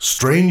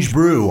Strange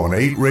Brew on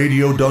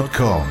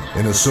 8radio.com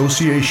in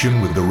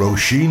association with the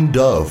Roisin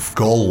Dove,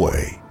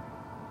 Galway.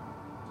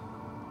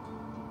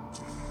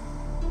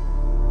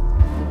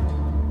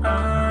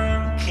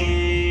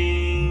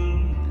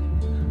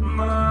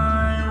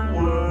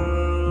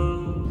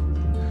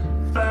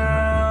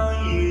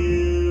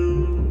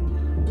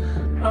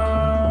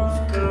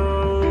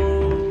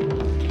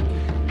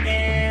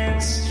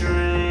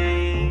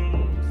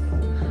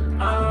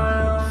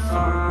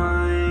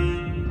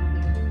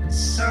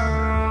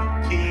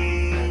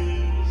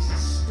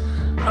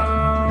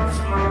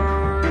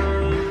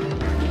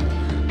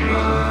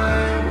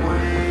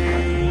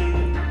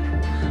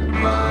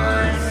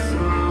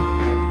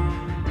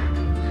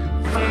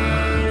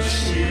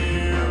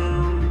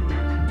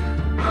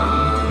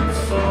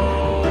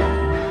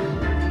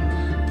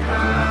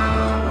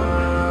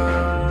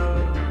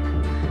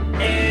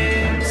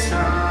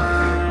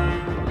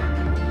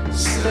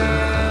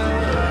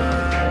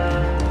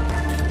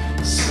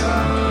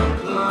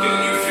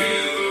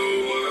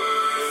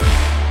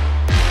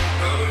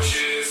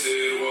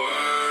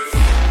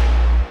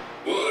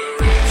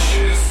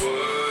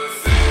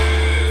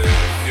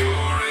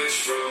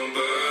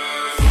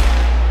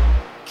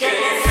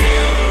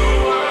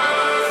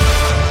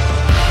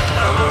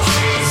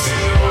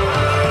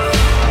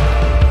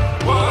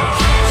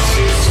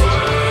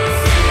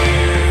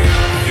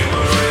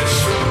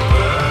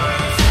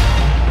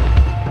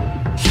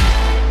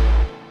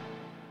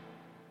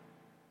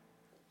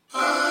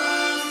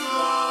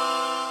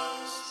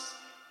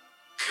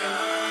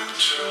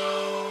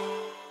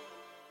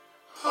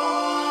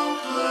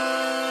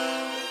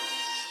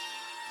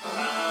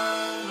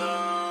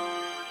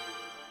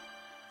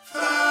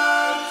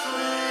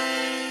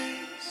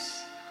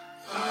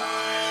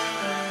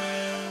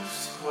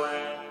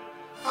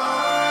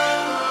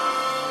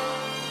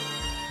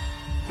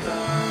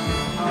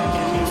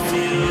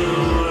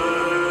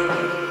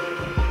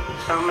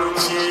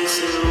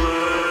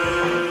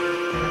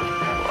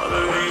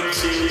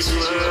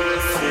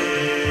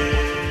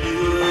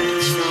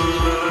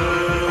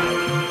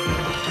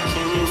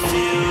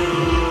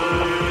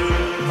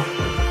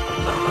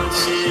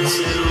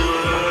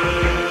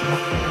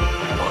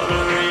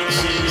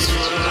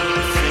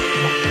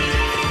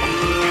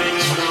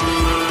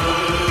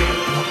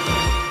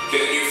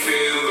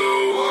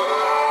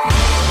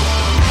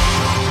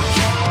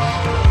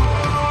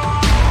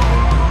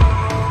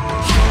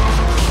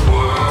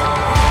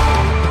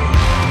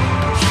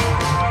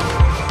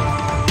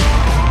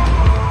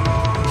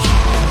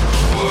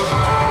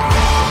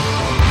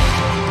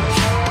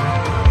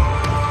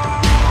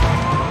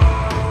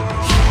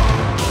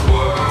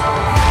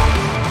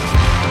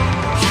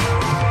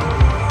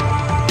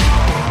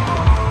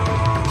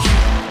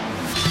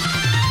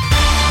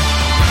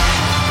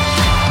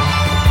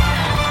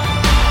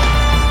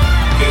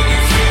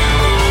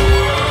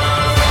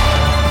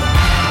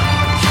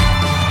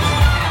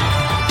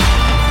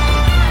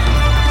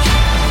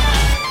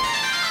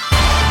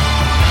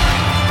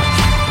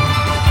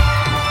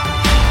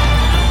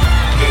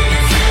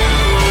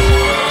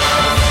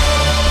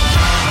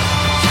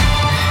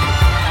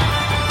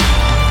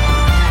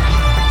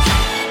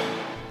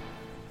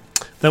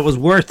 That was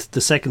Worth,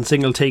 the second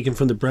single taken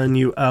from the brand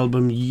new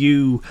album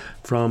You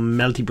from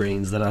Melty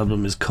Brains. That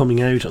album is coming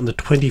out on the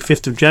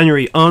 25th of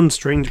January on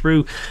Strange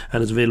Brew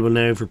and is available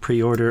now for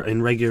pre-order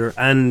in regular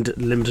and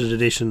limited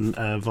edition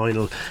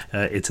vinyl.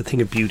 It's a thing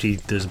of beauty.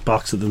 There's a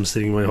box of them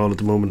sitting in my hall at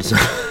the moment, so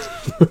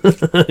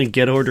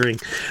get ordering.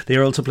 They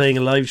are also playing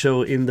a live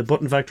show in the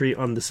Button Factory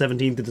on the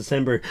 17th of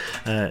December.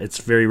 It's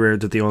very rare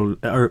that they all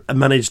are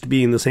managed to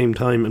be in the same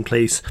time and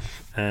place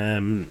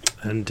and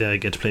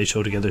get to play a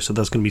show together, so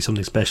that's going to be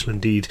something special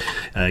indeed.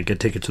 Get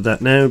tickets to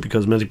that now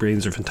because Melty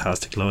Brains are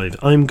fantastic live.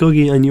 I'm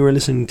Googie and you are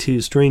listening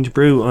to Strange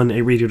Brew on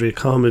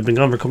aradio.com. I've been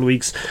gone for a couple of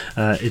weeks.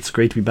 It's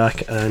great to be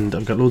back and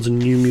I've got loads of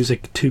new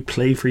music to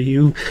play for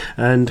you,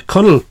 and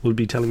Connell will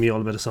be telling me all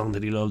about a song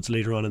that he loves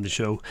later on in the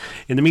show.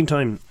 In the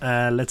meantime,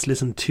 let's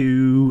listen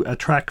to a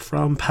track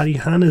from Paddy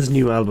Hanna's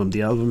new album.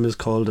 The album is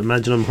called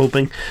Imagine I'm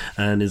Hoping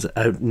and is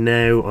out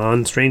now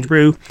on Strange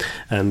Brew,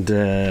 and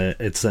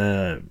it's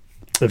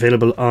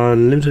available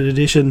on limited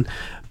edition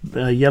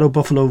yellow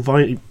Buffalo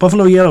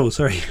yellow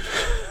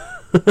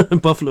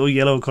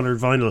coloured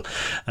vinyl,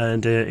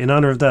 and in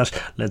honour of that,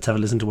 let's have a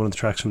listen to one of the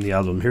tracks from the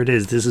album. Here it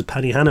is. This is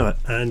Paddy Hanna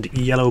and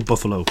Yellow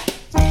Buffalo.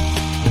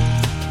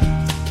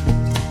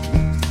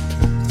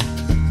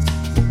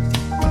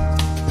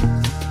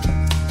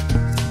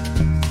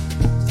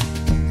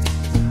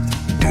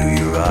 Do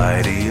you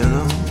ride a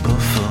yellow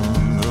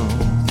buffalo?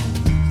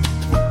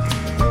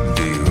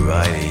 Do you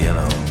ride a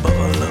yellow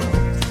buffalo?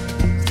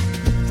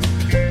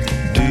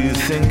 Do you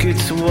think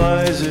it's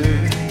wiser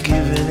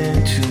giving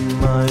in to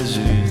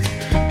misers,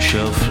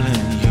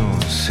 shuffling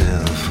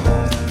yourself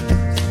home?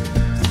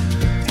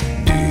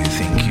 Do you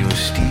think you're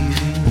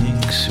Stevie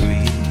Nicks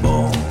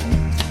reborn?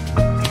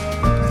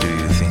 Do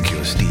you think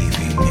you're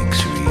Stevie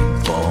Nicks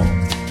reborn?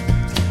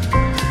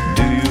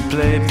 Do you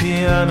play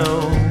piano,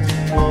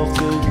 walk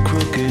a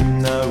crooked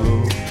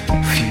narrow,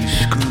 few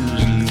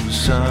screws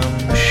loose,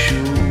 I'm sure?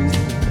 shoe.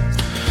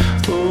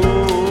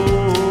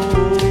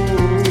 Oh,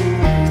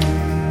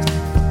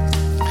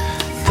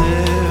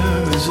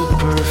 there is a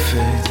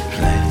perfect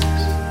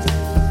place.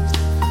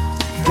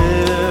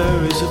 There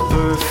is a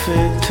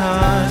perfect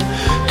time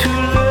to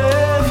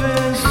live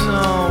in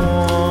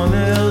someone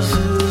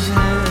else's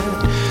head.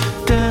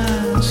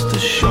 Dance the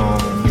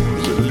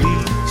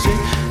Champs-Élysées.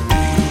 Do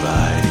you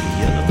ride a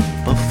yellow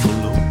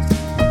buffalo?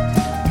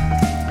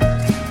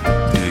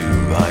 Do you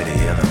ride a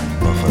yellow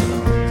buffalo?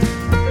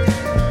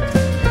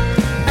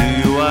 Do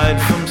you ride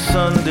from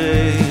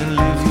Sunday and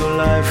live your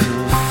life the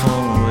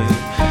fun way?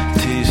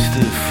 Taste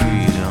the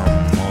freedom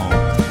more.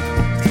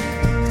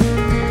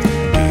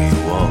 Do you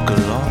walk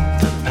along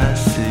the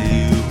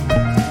Passeo?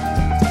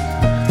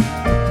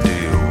 Do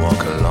you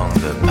walk along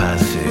the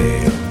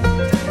Passeo?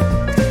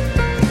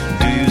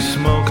 Do you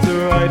smoke the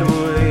right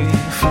way?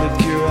 Flick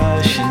your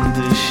ash in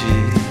the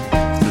shade.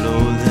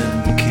 Blow them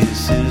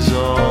kisses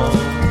off.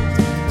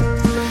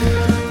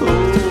 Oh,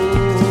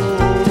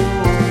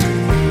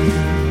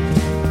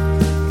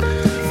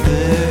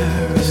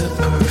 there is a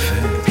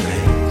perfect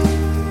place.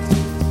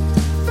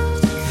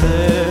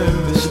 There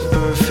is a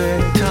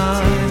perfect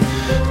time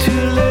to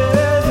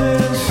live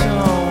in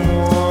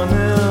someone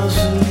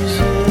else's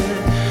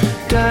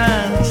head.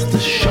 Dance the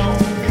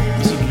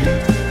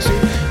Champs-Élysées.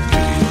 Do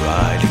you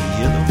ride a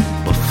yellow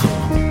buffalo?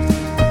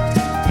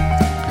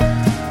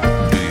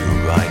 Do you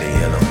ride a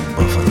yellow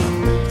buffalo?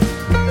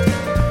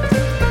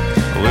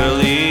 Well,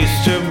 the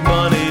Easter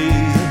bunny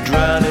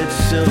drowned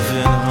itself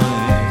in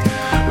honey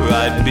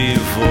right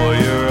before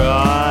your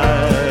eyes.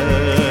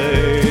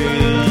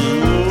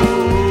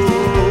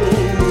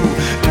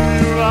 Do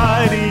you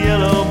ride a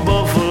yellow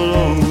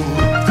buffalo?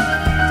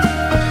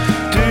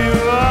 Do you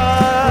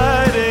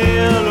ride a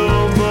yellow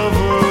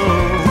buffalo?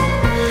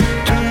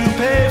 Do you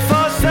pay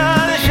for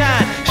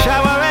sunshine,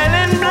 showering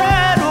in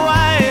blood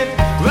white,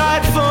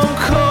 right from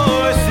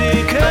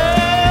Corsica?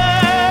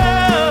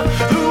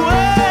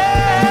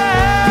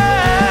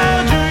 Well,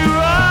 do you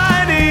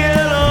ride a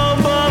yellow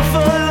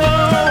buffalo?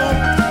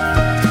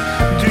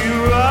 Do you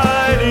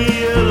ride a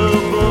yellow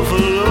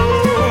buffalo?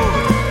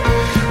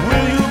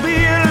 Will you be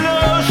an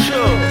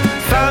ocean,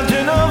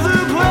 fountain of the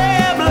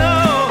Pueblo?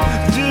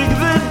 Dig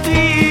the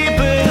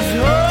deepest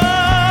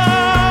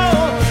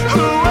hole.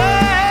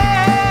 Well.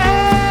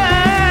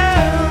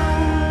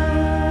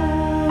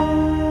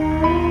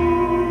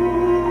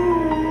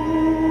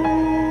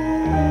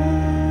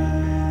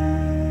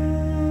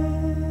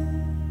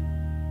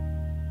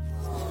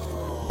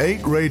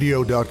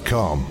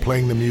 8radio.com,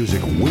 playing the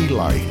music we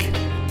like.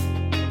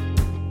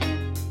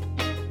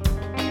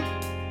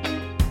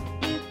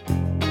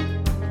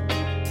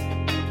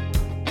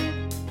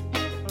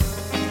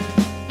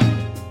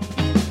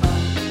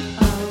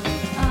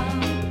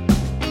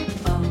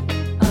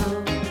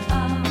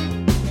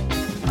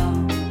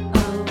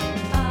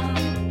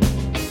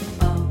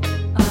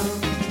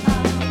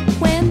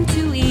 When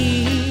to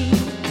eat,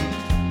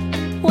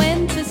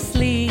 when to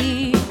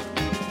sleep.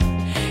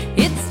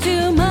 It's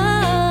too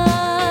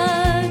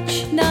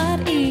much,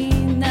 not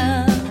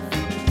enough.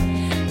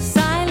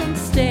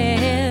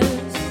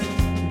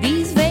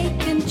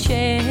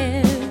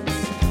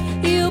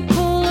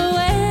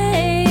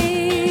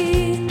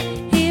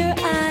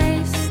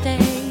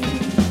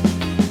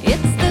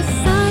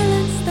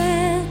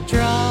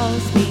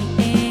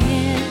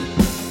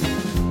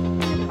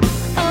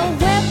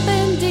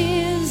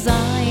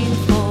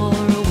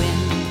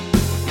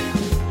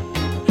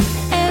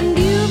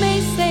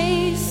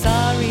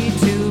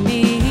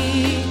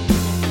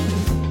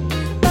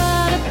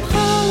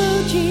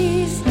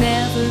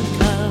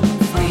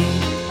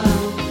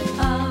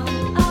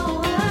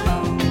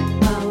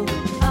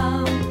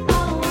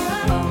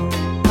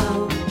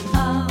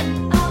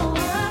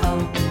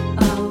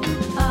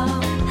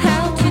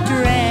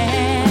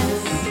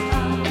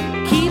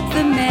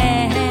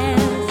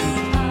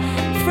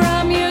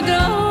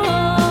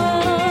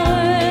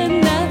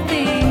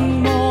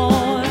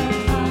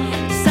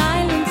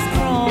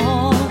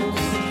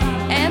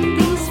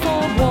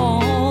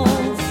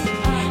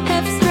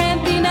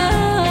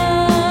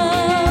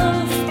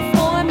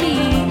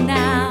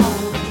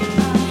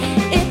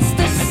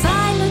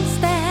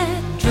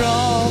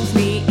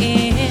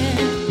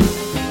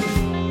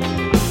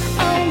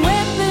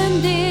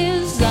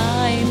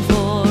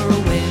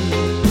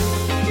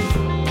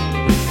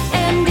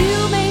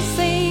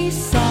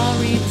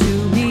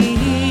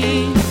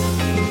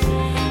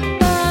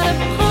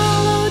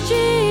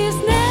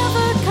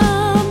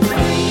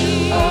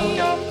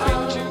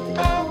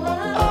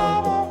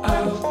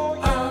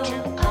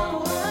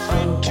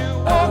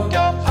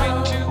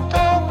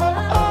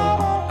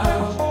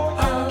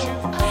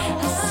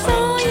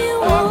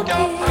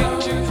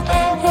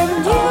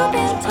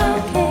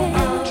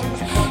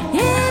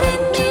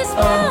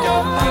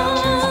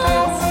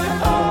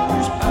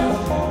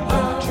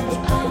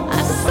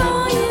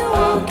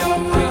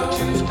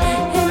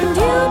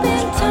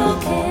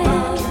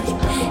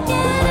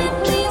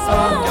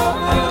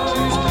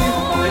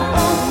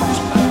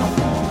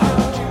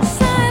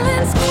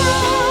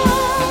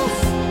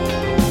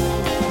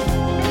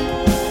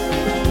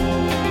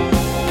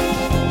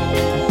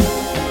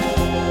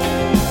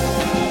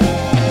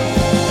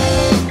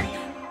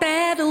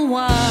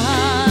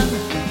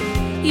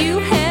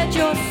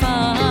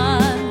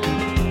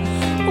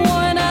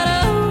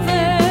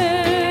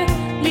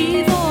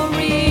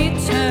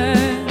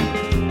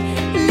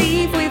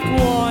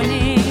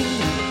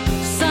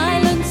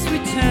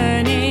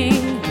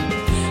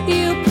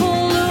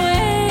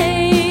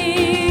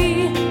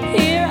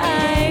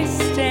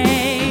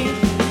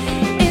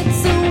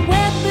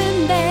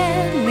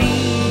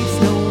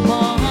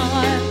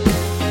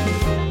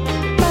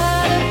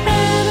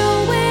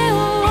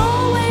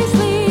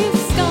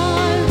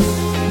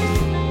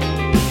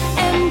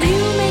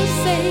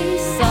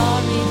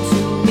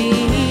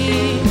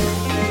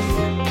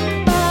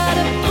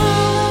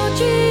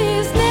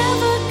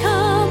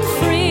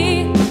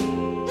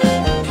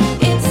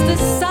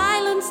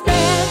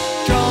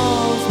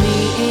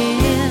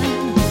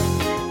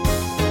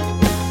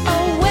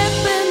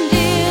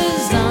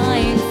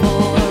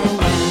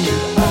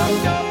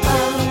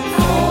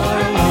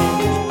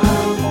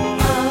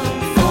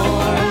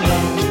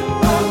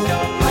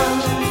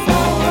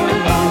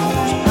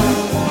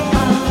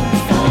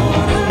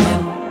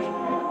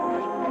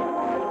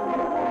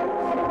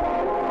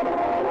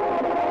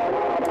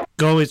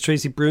 Galway's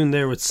Tracy Brune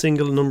there with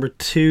single number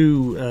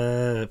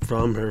 2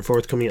 from her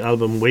forthcoming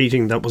album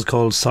Waiting, that was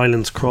called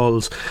Silence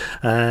Crawls.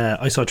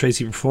 I saw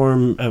Tracy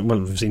perform,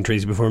 well, I've seen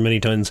Tracy perform many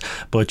times,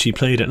 but she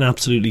played an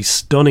absolutely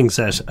stunning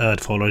set at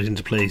Fallout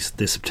Into Place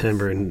this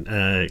September in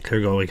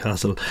Claregalway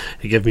Castle.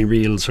 It gave me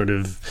real sort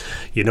of,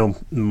 you know,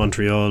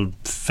 Montreal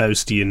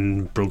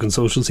Faustian broken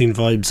social scene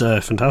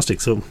vibes. Fantastic.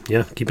 So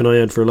yeah, keep an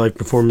eye out for a live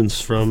performance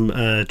from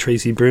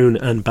Tracy Brune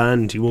and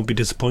band. You won't be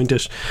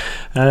disappointed.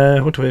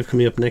 What do I have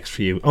coming up next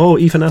for you? Oh,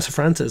 Aoife Nasa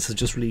Francis has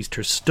just released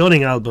her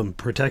stunning album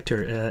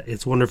Protector.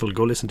 It's wonderful.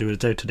 Go listen to it.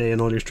 It's out today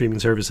on all your streaming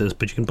services,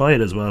 but you can buy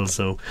it as well,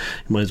 so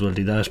you might as well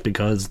do that,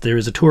 because there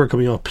is a tour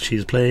coming up.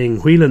 She's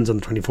playing Whelan's on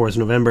the 24th of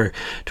November,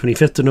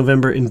 25th of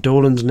November in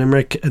Dolan's,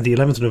 Limerick, and the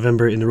 11th of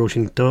November in the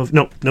Roisin Dove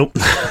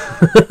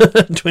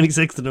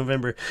 26th of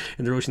November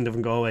in the Roisin Dove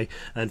in Galway,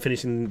 and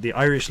finishing the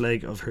Irish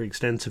leg of her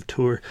extensive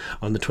tour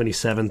on the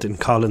 27th in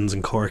Collins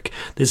and Cork.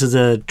 This is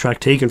a track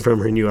taken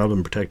from her new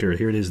album Protector.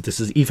 Here it is. This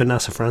is Aoife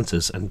Nasa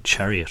Francis and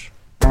Chariot.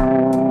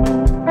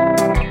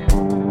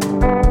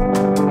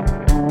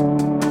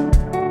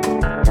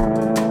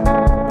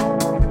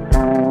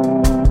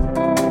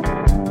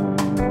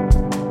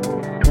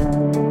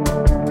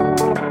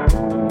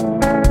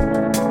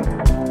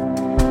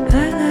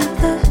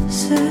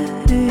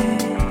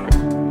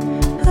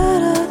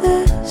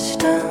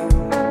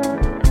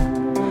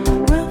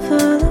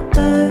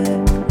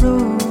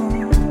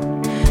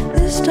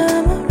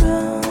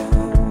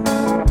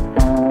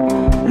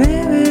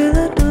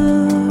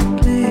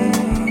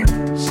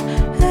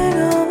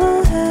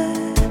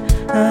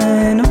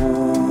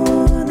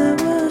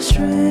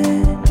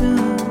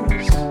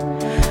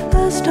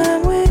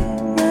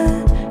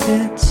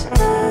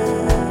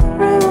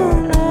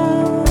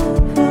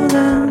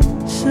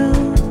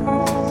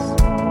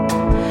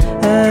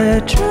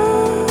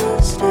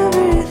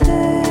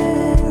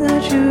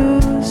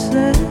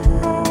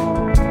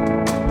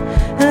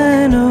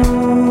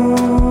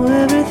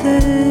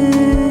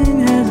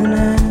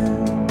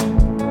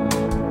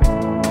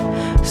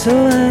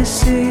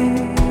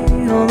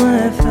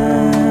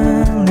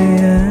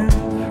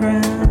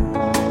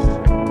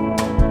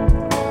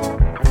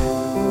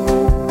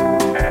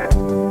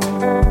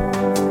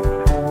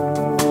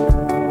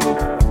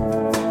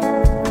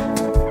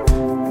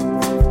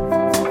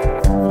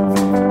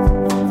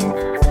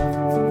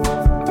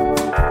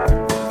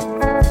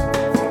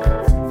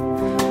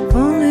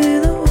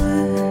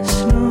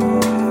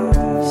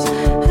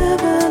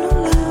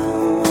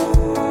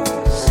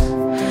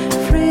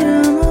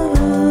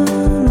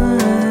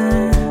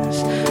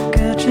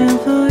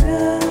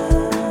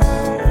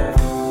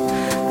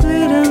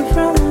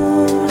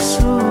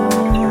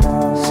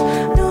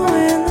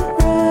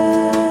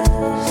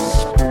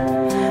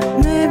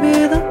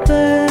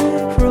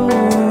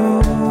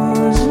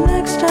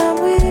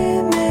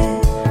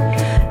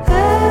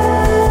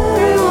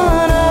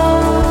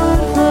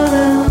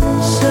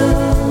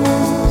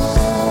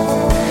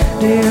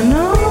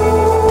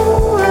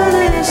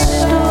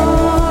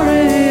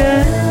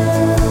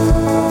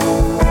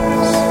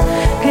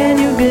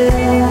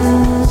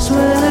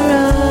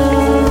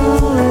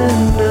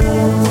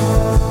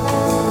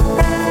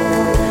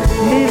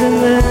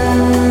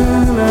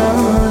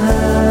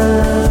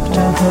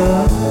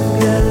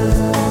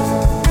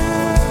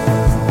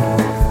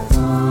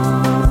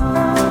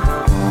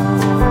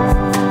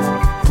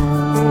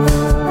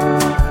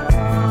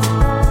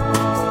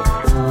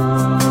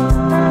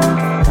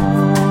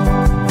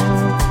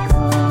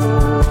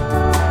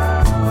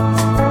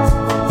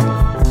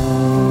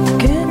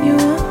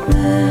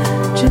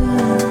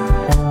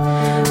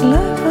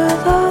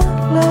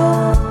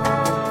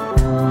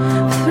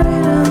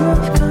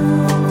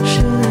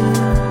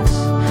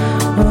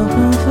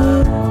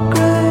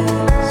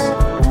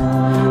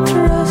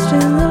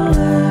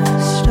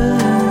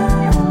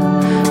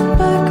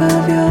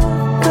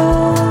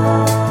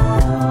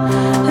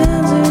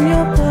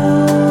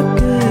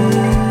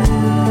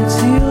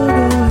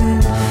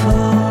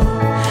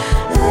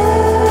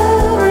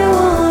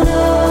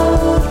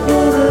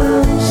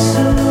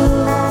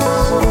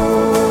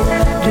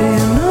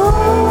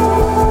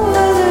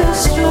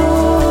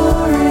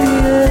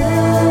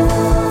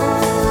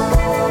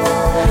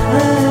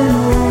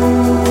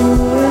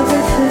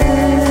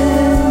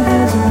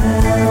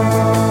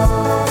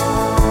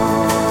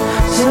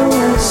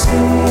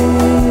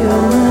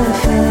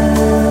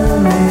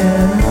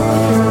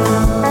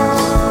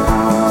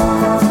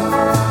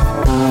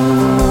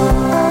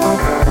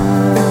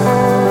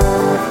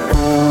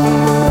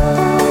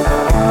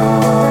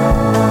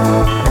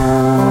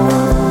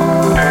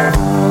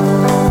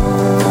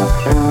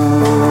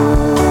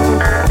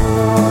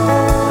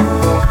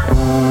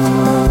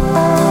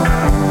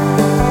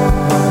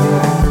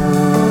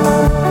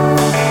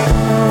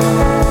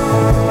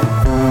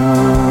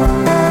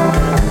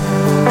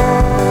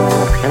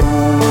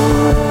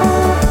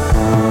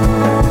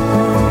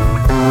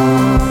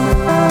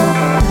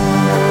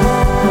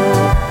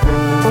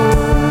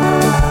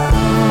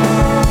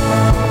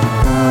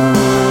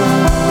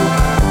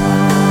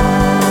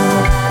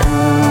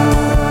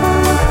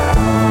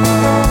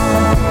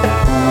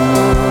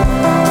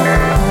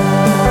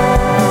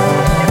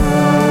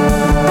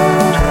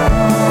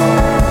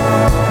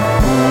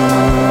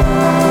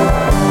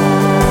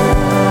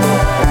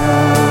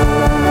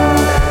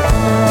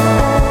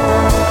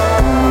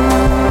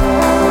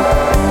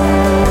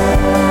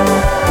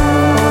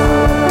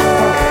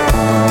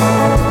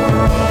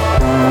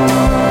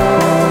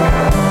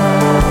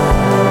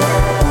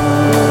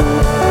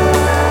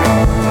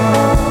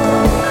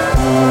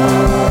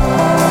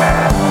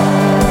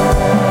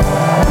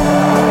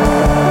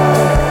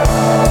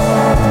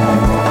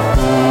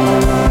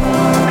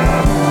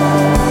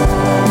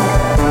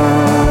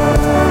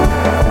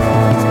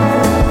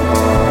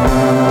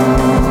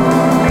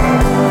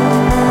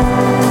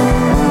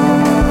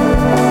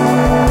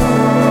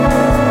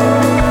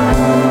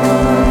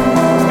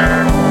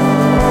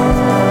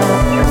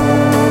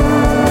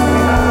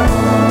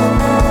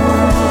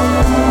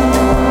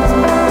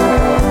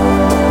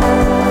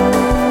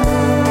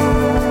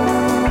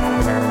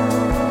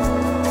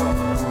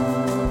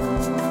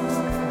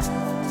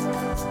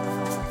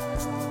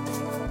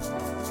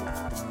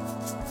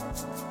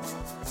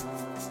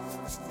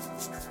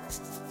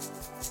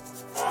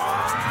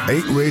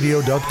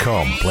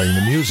 8radio.com, playing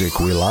the music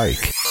we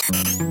like.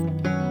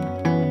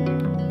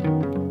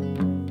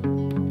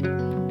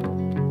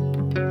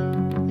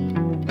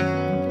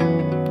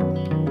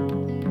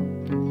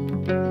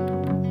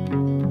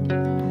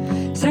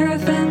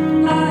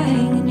 Seraphim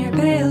lying in your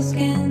pale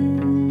skin,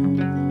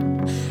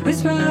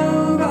 whisper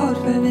low, God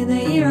forbid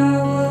they hear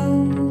our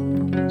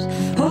woes.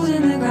 Holes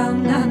in the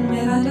ground and we've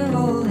had a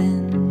hole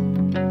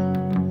in.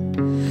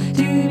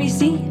 To be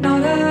seen,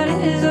 not heard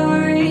is a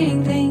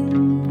worrying thing.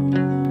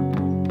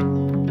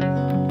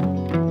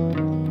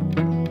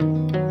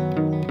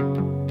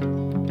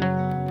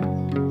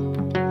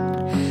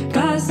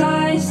 Glass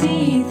eyes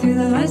see through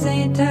the lies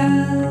they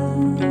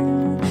tell.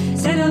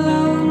 Sit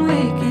alone,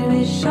 wicked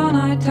wish on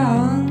our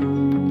tongue.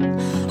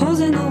 Holes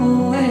in the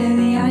wall where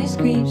the ice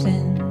creeps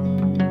in.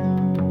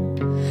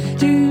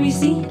 To be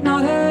seen,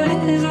 not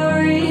heard is a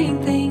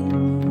worrying thing.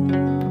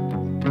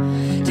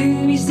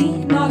 To be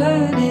seen, not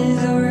heard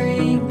is a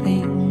worrying thing.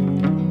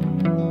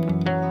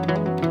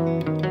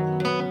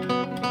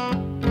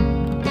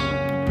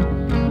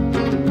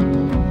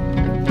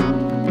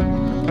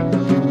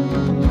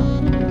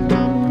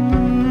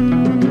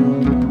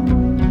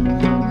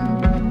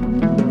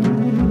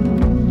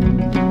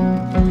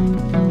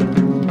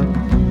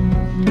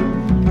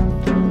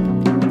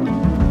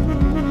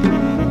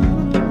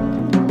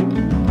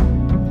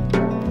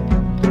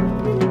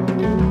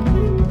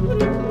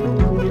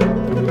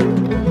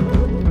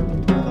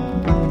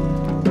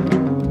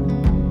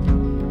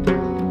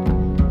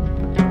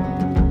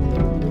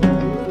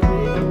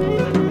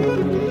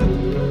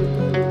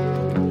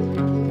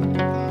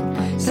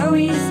 So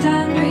we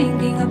stand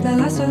drinking up the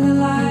last of the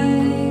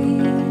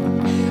light.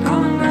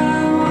 Common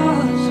ground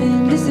wash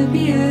and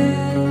disappear.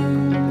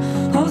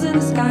 Holes in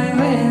the sky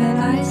where the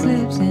night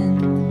slips in.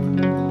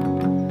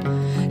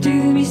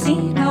 To be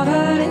seen, not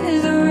heard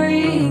is a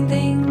worrying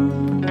thing.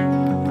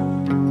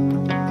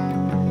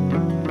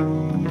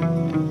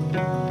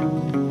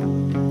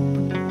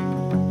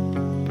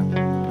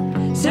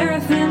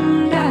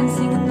 Seraphim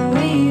dancing in the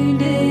way you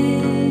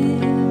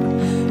did.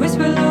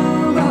 Whisper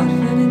low, God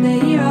forbid they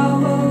hear our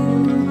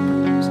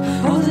woes.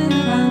 Holes in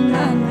the ground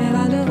and we've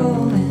had a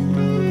hole in.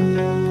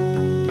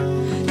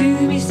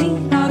 To be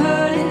seen, not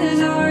heard is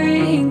a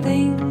worrying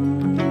thing.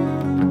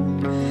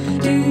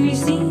 To be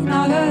seen,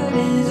 not heard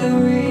is a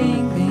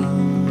worrying thing.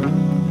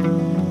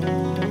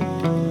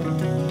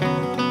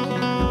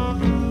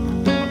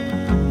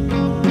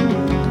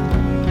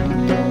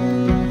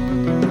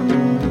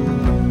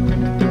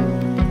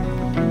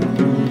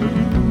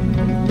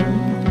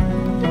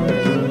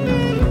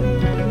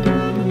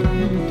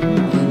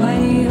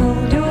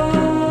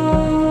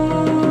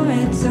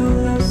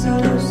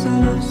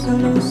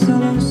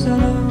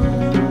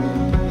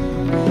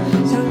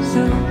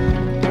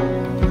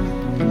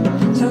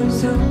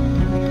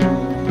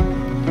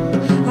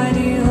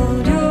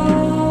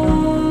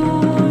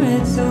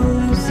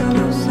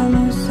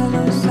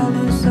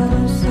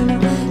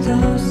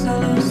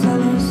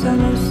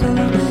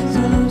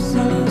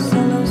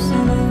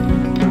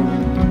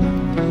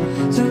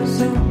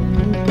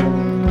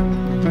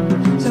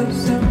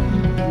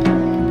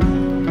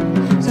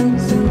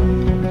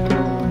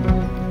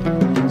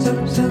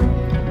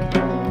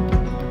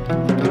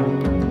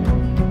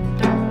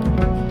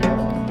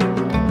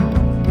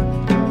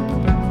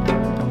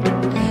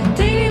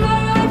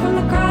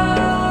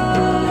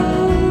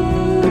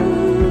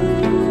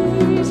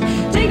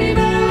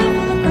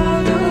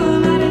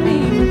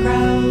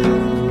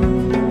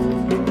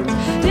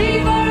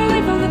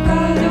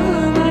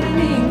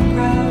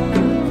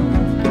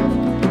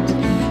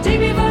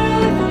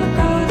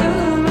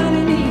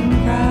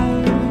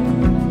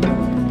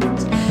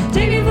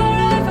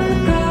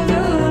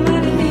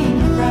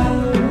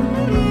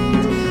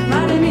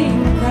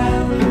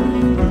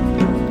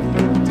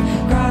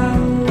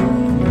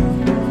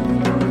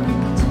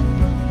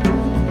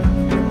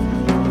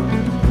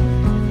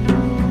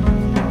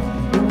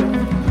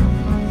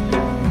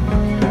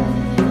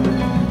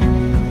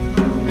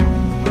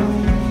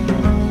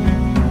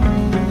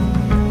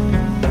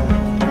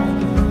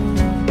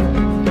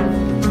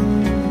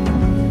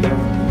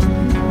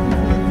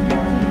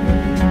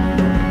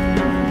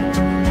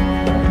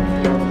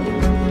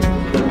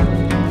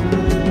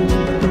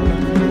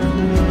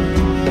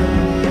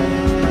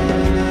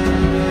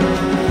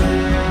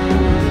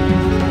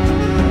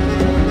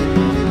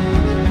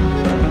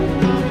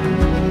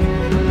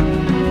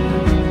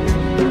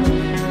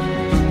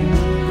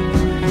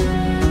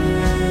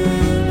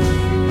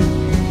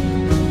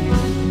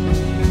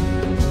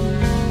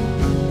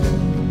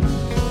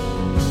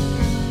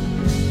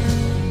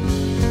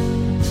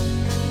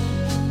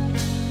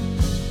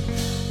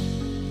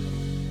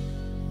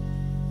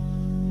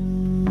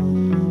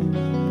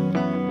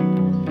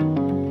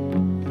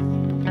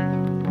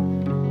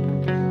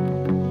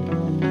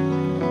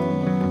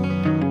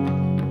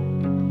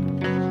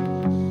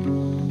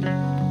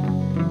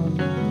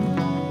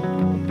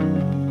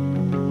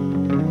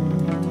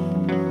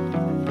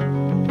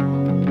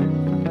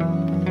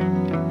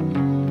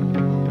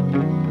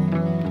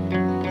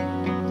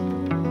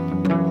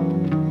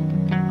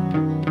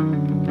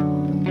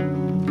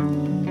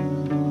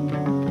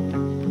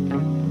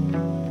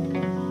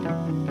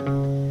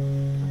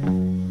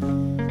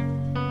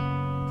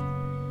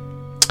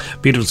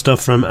 Beautiful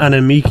stuff from Anna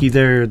Miki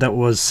there. That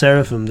was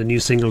Seraphim, the new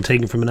single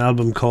taken from an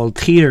album called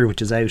Theatre, which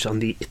is out on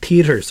the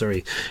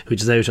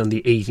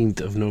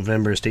 18th of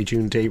November. Stay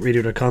tuned to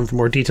 8radio.com for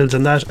more details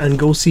on that, and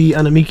go see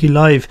Anna Miki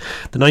live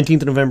the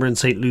 19th of November in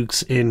St.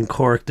 Luke's in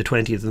Cork, the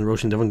 20th in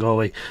Roisin Dove in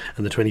Galway,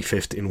 and the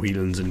 25th in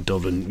Whelan's in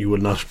Dublin. You will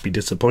not be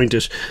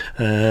disappointed.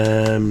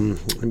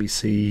 Let me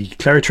see.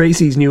 Clara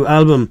Tracy's new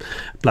album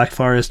Black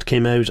Forest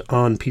came out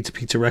on Pizza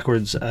Pizza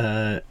Records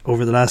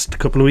over the last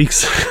couple of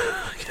weeks.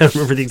 I can't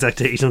remember the exact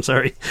date, I'm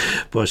sorry,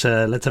 but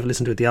let's have a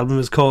listen to it. The album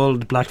is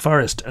called Black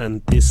Forest,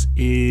 and this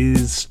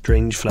is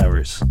Strange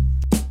Flowers.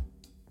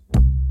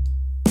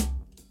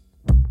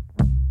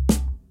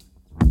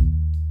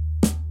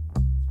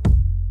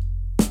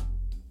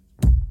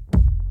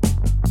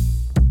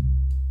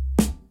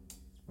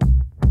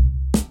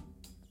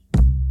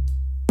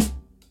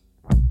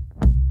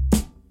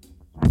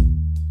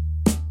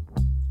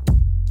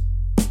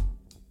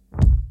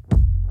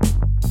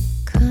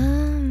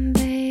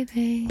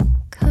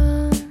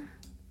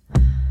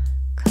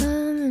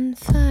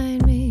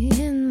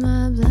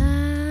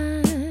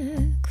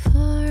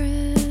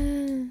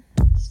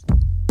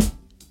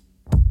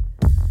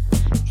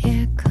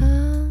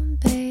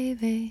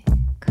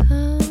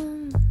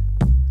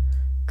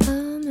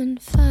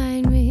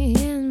 Find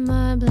me in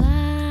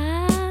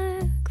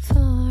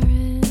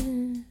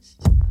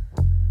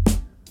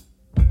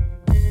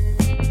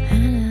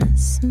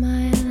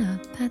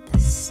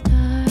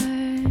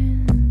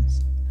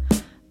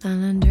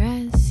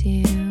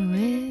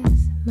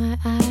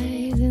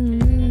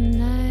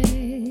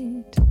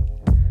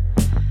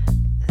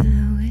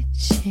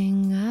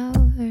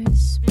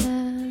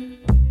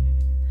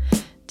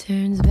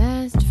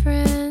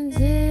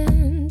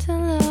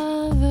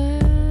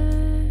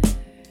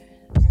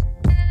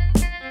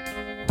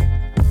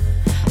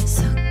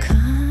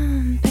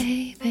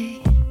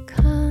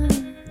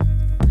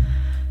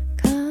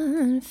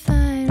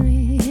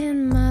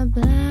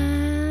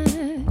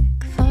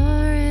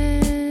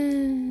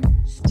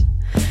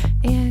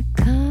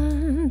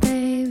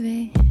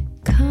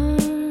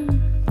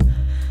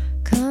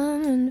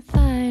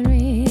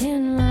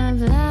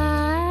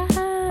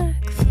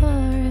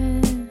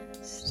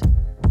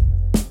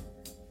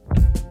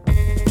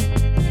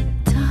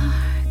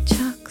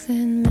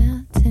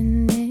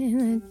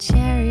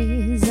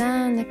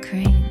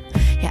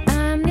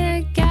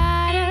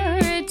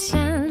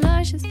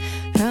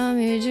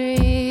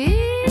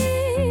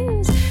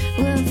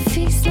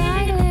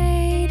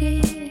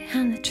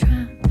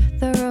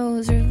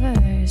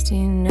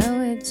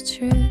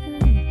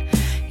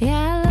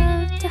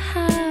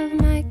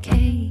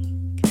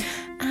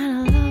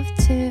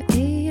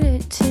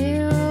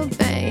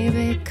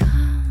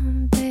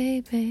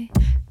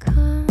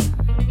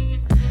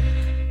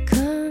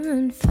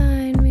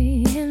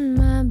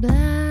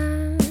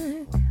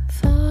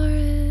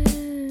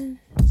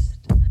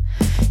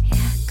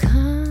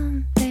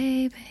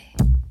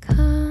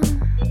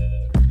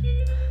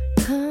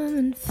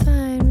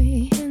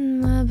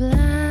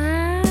black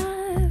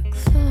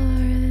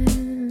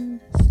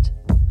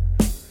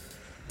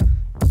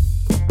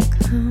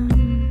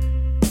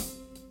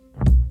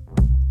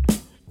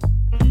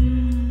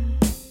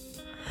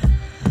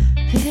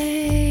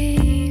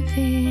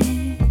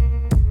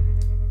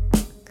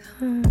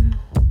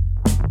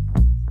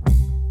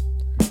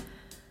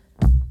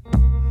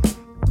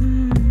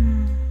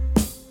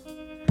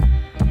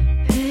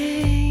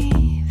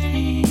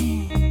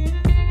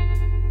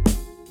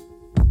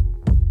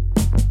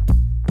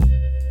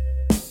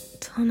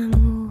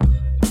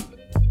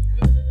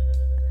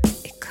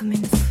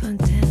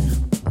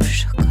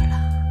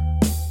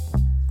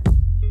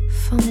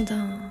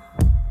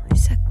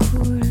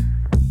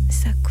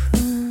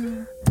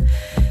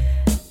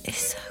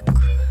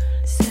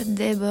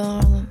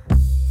déborde.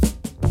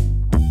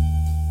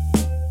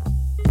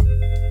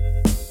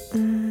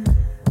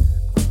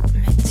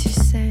 Mais tu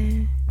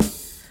sais,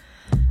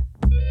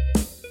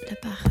 le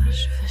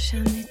barrage va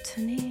jamais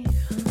tenir.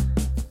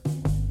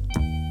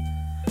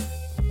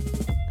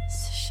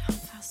 Ce chien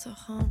va se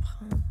rompre.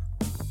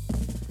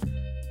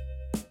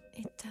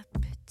 Et ta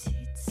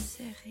petite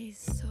série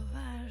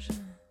sauvage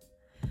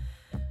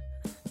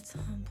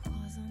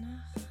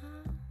t'empoisonnera.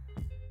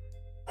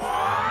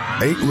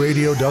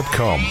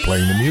 8radio.com,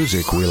 playing the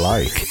music we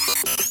like.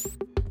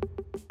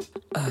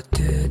 I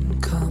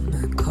didn't come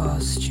in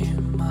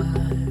costume,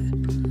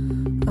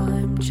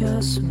 I'm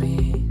just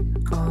me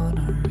on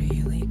a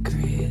really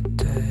great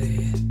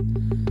day.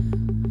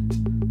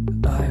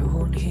 I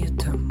won't hear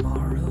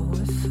tomorrow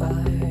if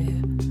I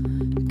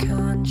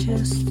can't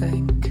just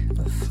think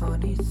of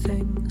funny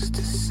things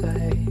to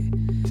say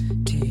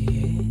to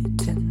you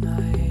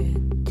tonight.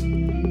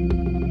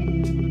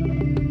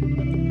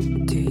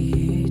 To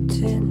you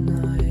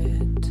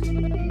tonight.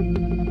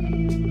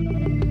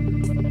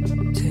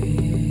 To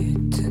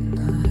you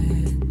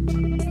tonight.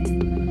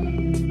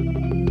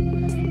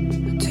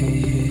 To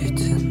you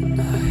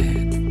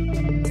tonight.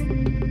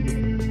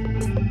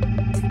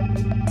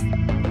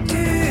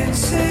 Did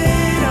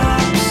sit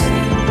ups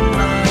in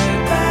my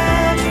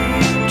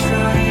bedroom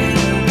trying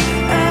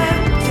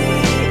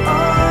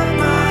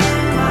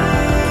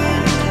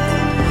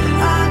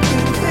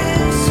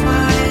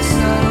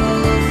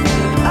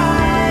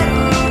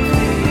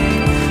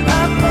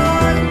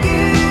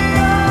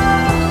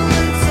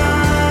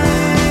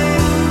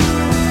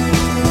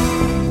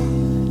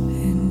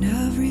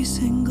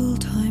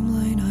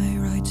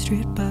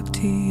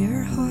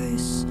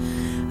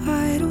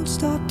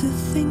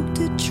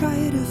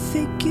try to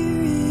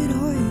figure it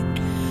out.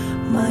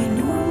 My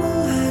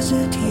normal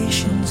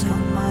hesitations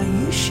on my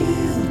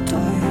usual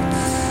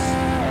doubts.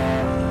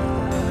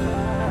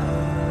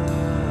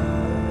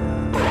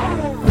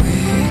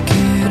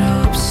 Waking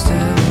up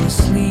still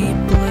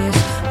sleepless,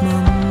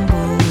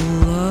 mumble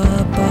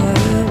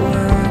about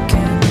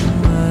working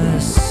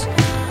less.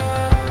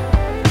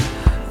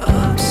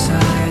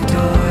 Upside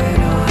down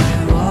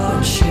I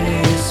watch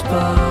his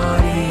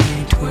body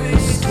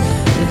twist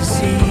as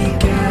he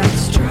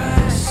gets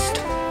dressed.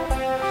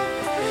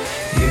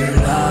 You're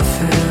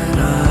laughing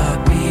at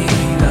me,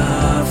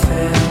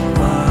 laughing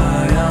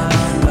why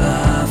I'm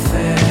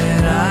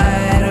laughing,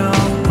 I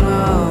don't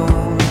know.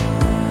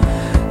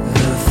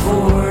 The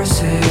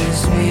forces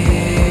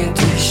made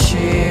to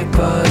shape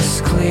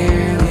us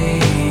clearly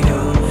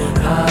don't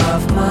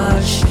have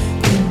much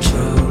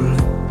control.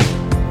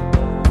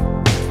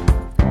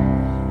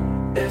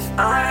 If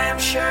I'm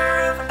sure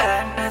of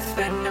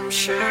anything, I'm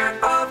sure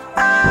of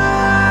us.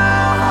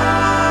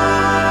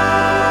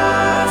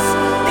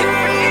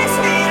 There is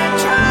me to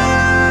trust.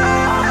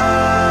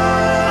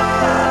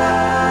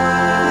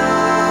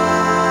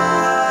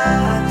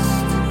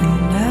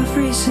 And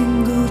every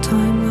single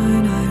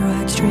timeline I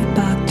ride straight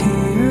back to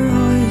your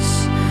house.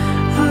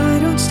 I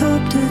don't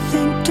stop to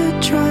think, to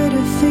try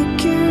to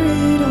figure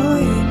it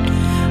out.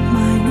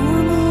 My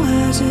normal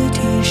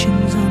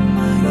hesitations on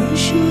my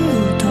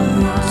usual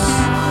doubts.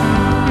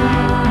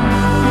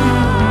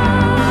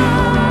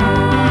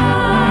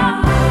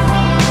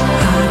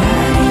 At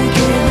any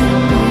given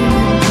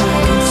moment I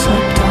can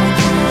slip down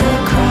through the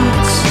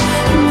cracks,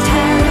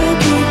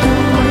 interrogate the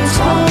words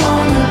all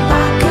on the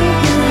back of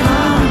your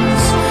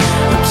hands,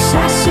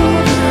 obsess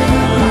over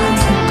the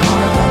lines that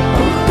carve up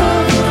both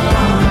of your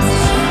palms,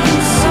 in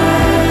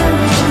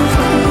search of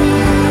clues.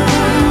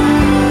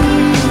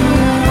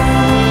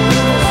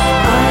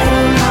 I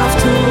don't have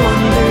to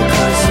wonder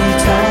 'cause you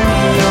tell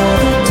me all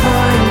the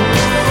time.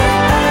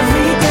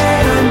 Every day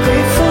I'm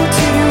grateful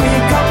to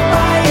wake up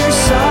by your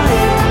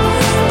side.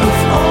 Of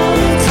all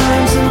the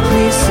times and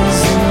places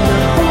in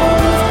the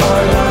whole of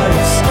our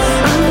lives,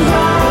 I'm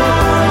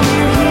glad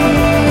you're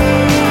here.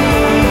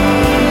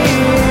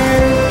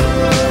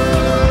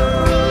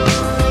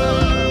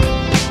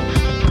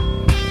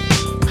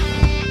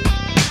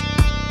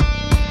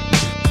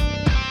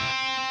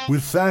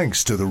 With thanks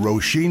to the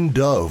Roisin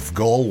Dove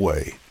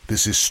Galway,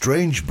 this is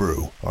Strange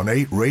Brew on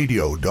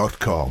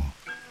 8radio.com.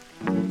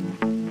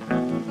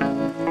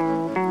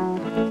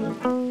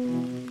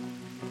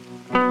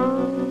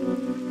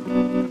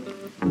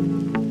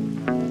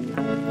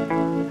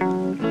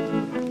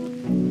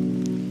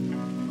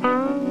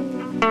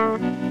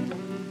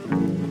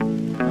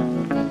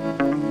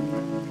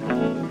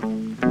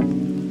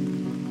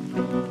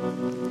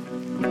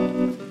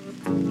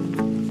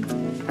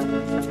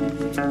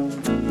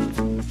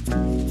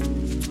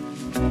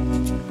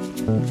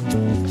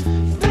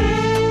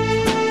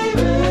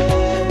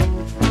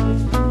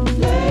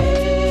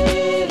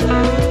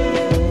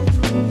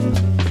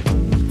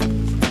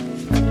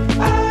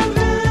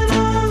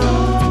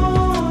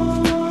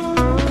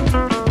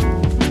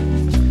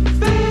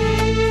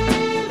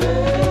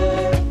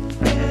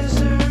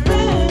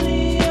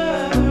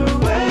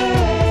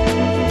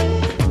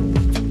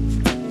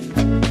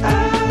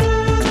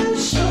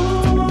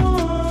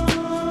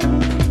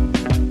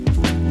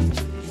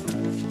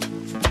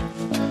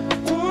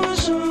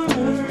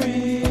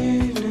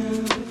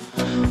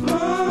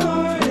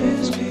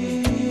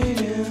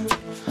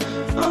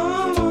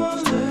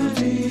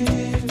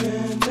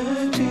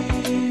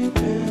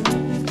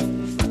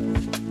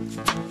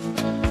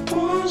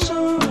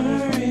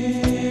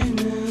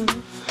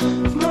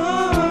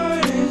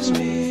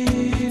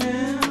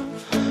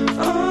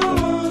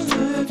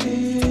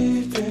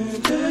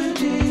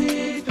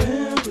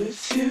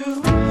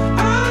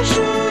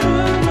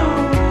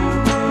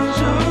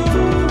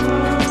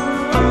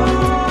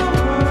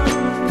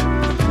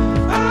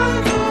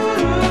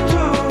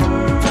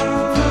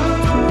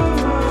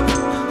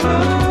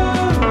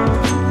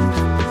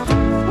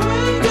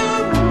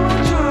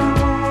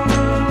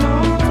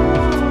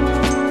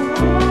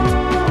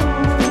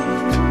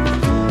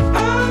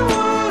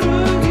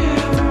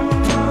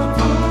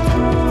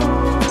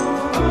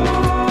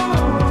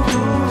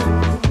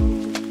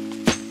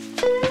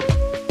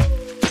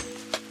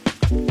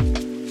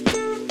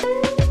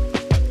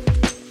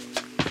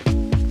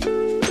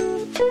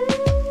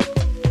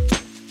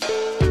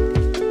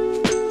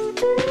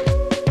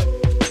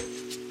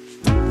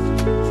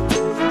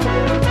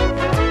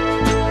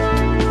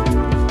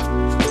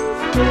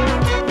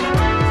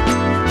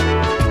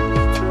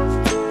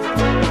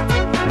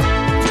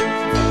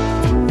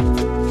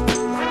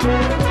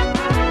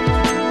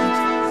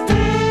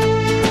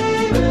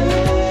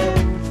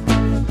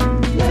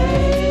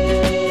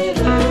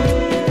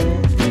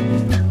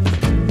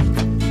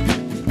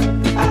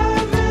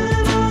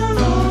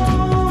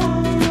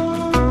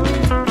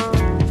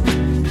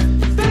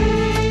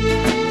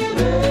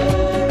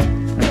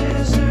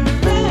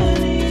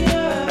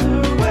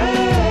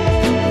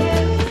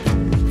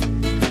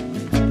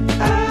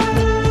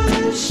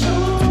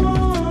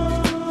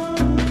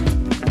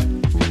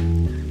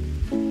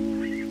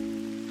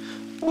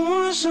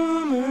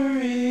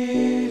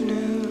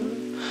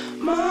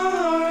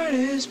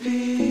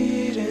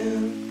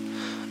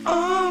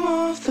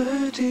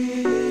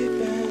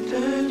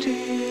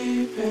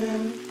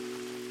 evening,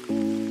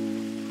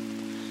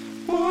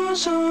 one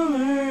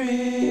summer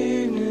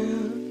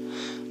evening,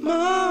 my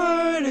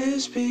heart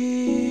is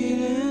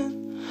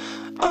beating.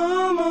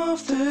 I'm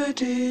off the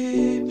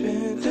deep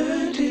end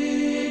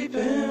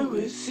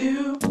with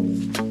you.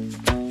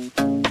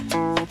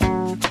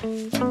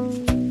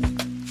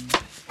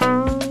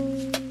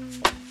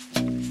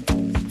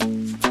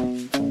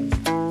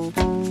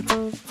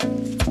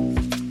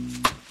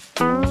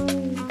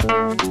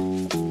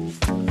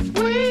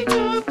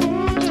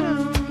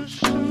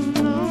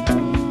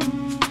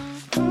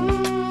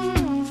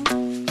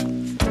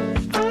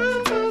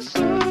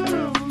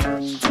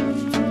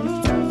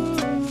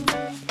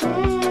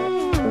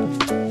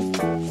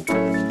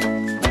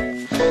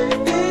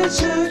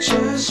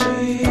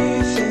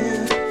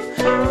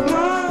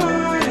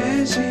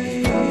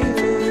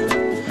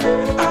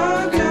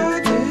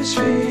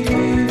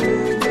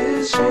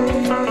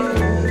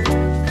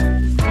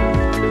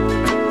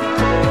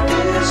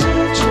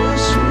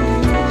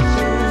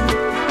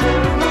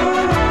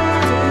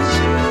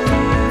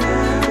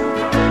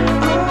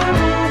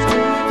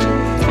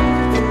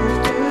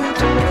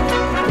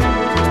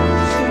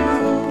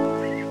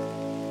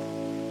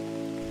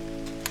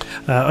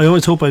 I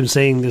always hope I'm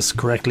saying this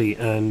correctly,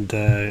 and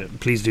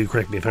please do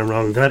correct me if I'm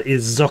wrong. That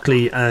is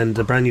Zuckley and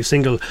a brand new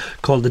single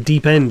called The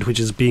Deep End, which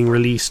is being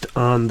released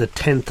on the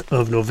 10th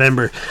of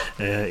November.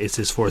 It's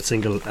his fourth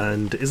single,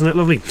 and isn't it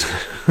lovely?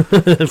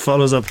 It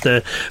follows up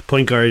the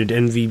point guard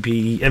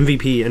MVP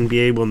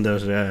NBA one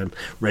that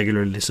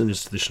regular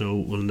listeners to the show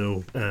will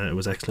know. It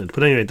was excellent.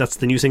 But anyway, that's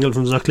the new single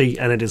from Zuckley,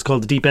 and it is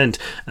called The Deep End,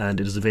 and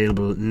it is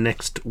available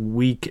next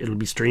week. It'll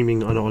be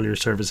streaming on all your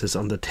services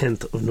on the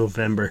 10th of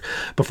November.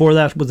 Before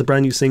that was the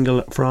brand new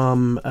single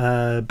from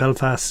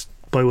Belfast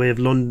by way of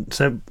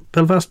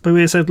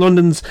South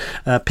London's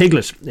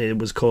Piglet. It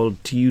was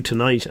called To You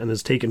Tonight and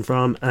is taken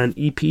from an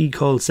EP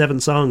called 7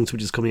 Songs,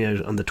 which is coming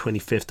out on the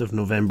 25th of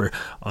November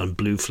on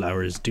Blue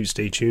Flowers. Do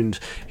stay tuned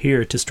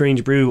here to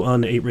Strange Brew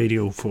on 8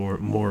 Radio for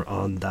more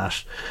on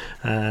that.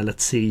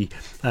 Let's see.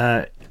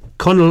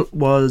 Connell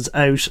was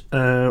out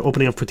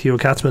opening up for Theo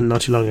Katzman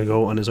not too long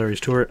ago on his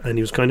Irish tour, and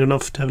he was kind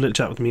enough to have a little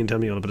chat with me and tell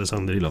me all about a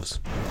song that he loves.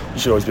 You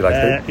should always be like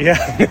that.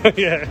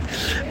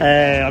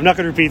 Yeah. I'm not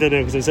going to repeat that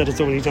now because I've said it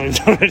so many times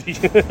already.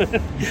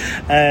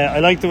 I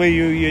like the way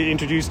you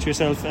introduced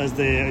yourself as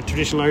the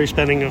traditional Irish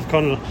spelling of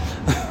Connell.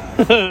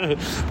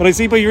 But I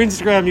see by your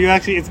Instagram,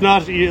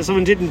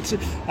 someone didn't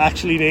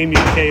actually name you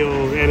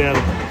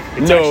K-O-N-L.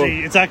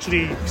 It's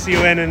actually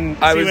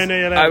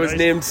C-O-N-N-A-L-L. I was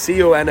named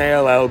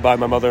C-O-N-A-L-L by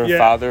my mother and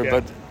father, yeah.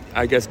 But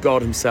I guess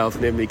God himself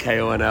named me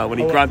K-O-N-L when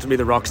he granted me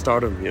the rock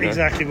stardom.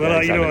 Exactly. Well,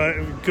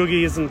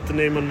 Googie isn't the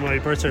name on my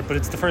birth cert, but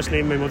it's the first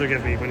name my mother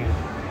gave me when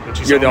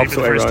she saw me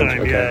for the first time.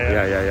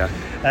 Okay.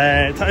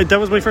 Yeah. That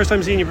was my first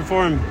time seeing you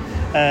perform.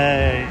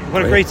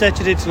 What a great set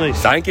you did tonight.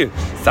 Thank you.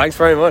 Thanks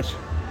very much.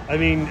 I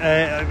mean,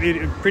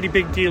 a pretty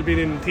big deal being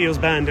in Theo's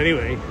band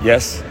anyway.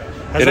 Yes,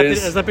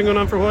 has that been going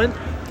on for a while?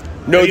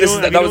 No,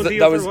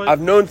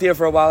 I've known Theo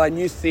for a while. I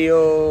knew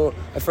Theo.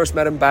 I first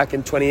met him back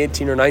in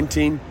 2018 or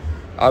 19.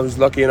 I was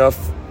lucky enough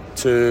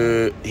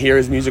to hear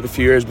his music a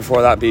few years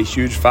before that, be a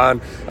huge fan,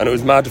 and it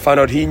was mad to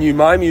find out he knew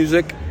my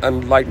music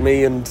and liked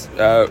me, and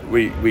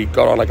we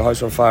got on like a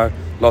house on fire.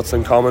 Lots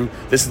in common.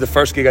 This is the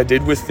first gig I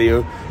did with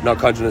Theo, not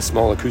counting a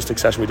small acoustic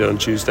session we did on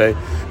Tuesday,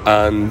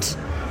 and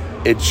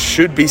it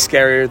should be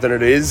scarier than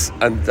it is,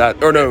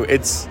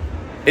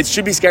 it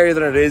should be scarier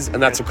than it is,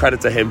 and that's a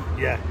credit to him.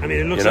 Yeah, I mean,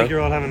 it looks like you're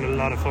all having a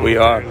lot of fun. We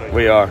are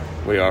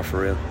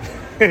for real.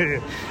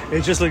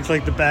 It just looks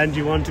like the band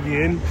you want to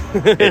be in.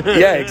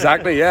 Yeah,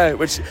 exactly. Yeah,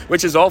 which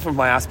is all from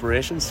my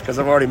aspirations because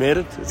I've already made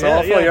it. It's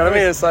awful. You know what I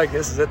mean? It's like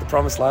this is it, the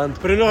promised land.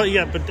 But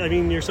I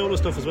mean, your solo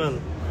stuff as well.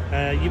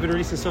 You've been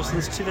releasing stuff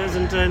since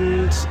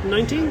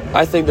 2019?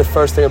 I think the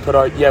first thing I put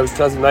out, was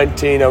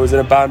 2019. I was in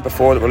a band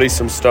before that released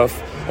some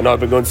stuff, and I've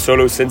been going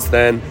solo since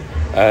then.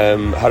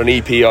 Had an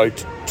EP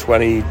out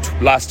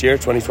last year,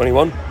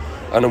 2021,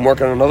 and I'm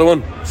working on another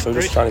one, so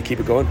just trying to keep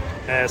it going.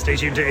 Stay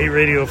tuned to 8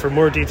 Radio for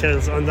more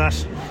details on that.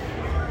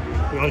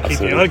 I'll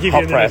keep you in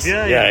the press.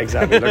 Yeah,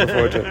 exactly. Looking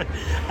forward to it.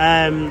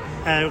 I'm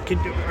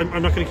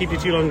not going to keep you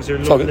too long because you're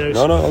loving out.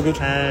 No, all good.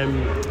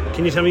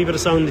 Can you tell me about a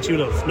song that you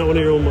love? Not one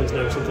of your own ones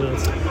now, something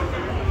else.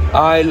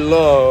 I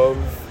love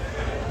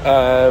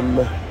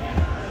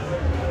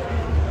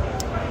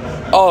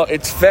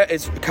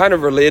it's kind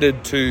of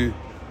related to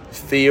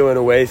Theo in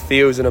a way.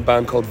 Theo's in a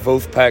band called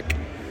Wolfpack.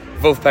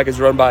 Wolfpack is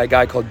run by a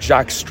guy called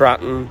Jack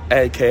Stratton,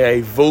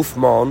 aka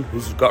Wolfmon,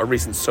 who's got a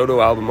recent solo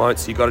album out,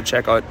 so you got to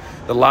check out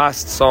the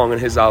last song in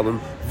his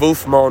album,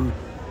 Wolfmon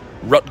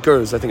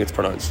Rutgers, I think it's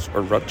pronounced,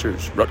 or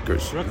Rutgers.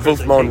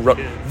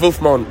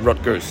 Wolfmon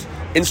Rutgers.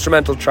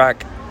 Instrumental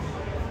track,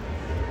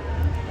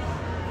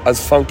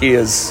 as funky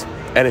as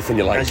anything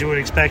you like. As you would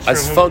expect.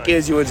 As funky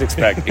as you would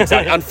expect,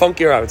 exactly. And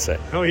funkier, I would say.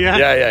 Oh yeah?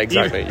 Yeah,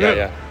 exactly.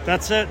 Yeah.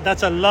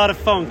 That's a lot of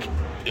funk.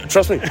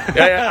 Trust me.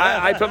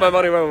 I put my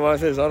money where my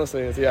mouth is,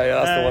 honestly. That's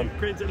the one.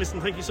 Great.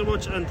 Listen, thank you so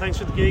much, and thanks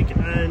for the gig,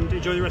 and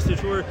enjoy the rest of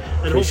the tour,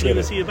 and Appreciate hopefully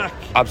we'll it. see you back.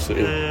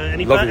 Absolutely.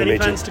 Any Lovely to meet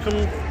plans you. to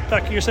come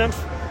back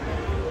yourself?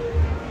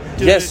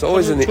 Yes,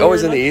 always in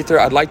the ether.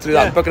 I'd like to do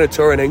that. I'm booking a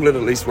tour in England,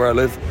 at least where I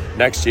live,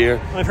 next year.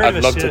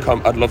 I'd love to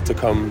come. I'd love to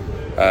come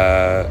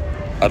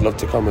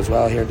as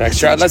well here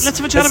next year. Let's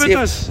have a chat about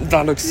that.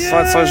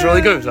 That sounds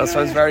really good. That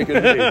sounds very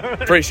good indeed.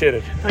 Appreciate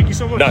it. Thank you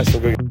so much. Nice,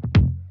 good.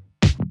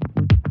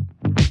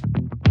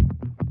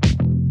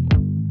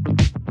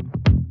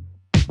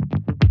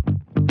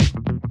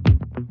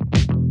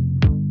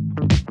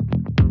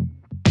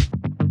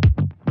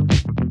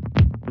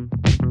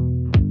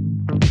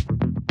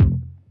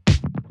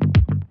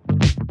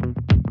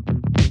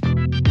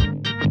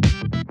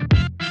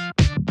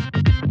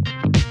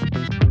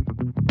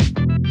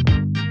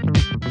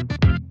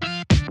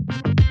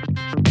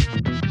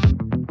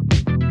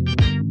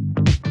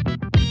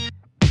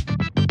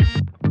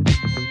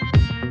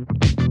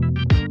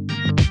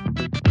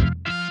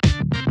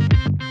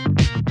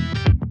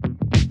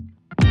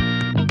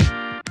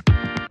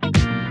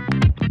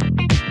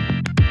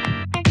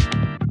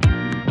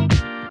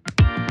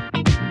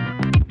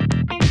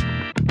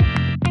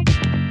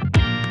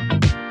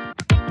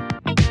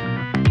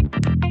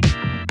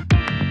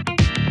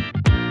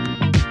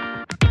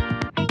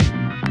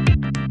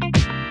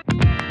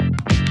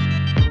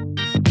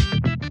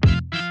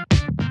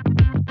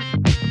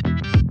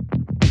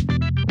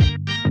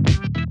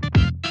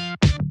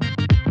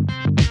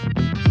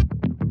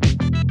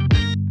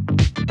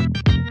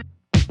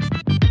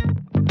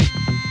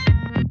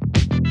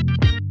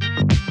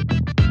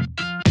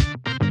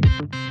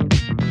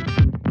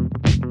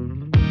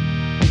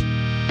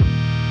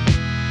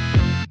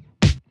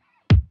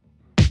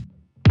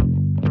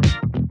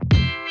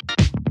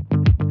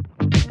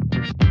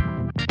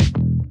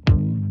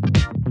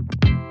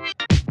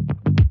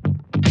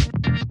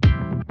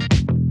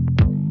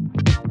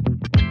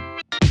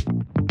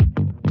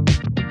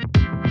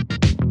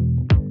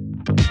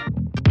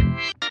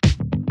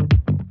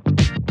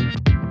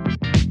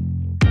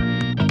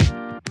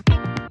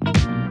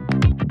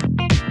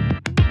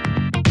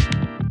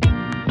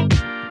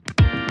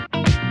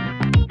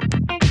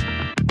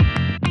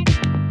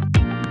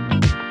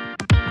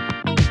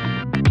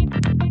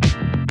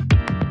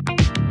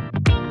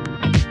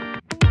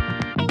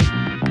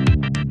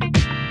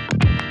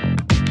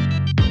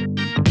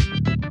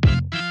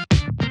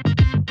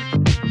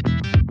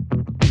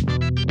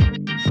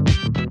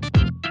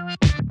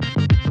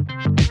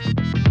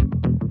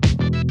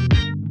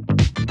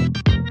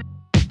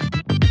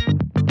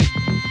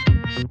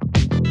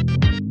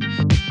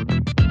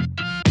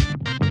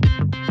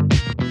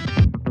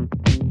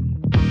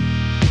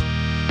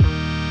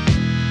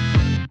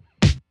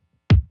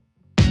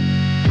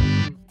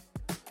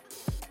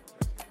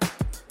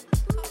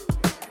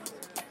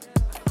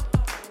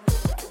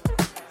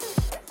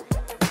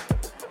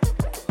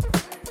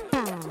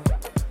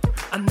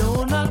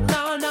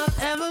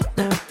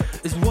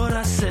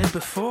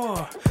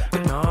 Before,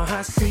 but now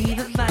I see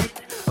the light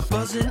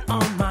buzzing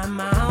on my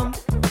mind.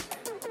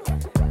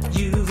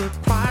 You've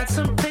applied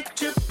some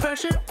picture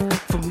pressure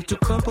for me to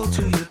couple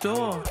to your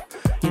door.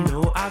 You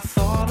know I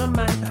thought I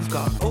might have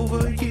got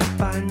over you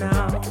by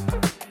now.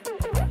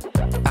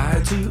 I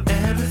do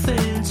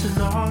everything to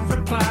not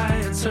reply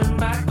and turn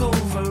back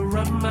over,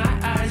 rub my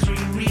eyes,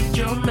 reread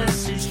your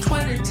message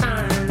 20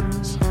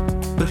 times.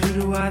 But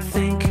who do I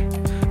think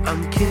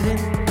I'm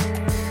kidding?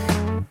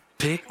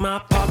 Pick my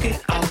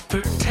pocket, I'll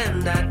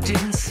pretend I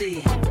didn't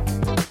see.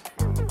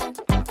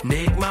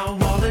 Nick my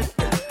wallet,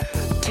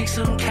 take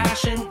some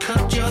cash and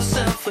cut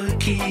yourself a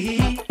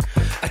key.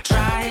 I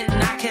try it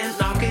and I can't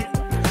knock it.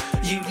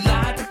 You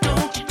lie, but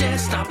don't you dare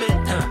stop it.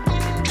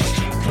 Just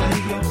you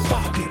play your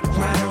pocket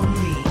right on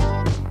me.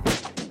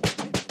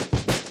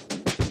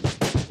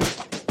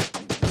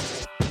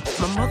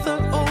 My mother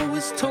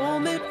always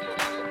told me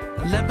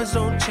lepers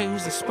don't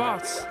change the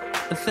spots,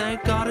 and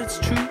thank God it's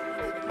true.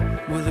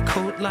 With a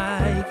coat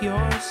like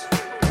yours,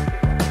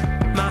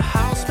 my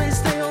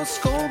housemates, they all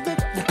scold me.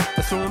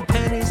 They're throwing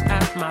pennies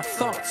at my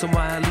thoughts and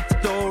why I leave the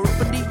door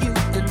open to you.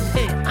 And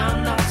hey,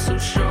 I'm not so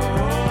sure.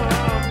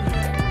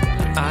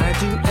 I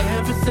do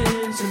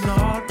everything to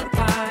not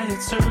reply and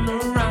turn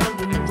around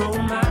when you roll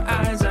my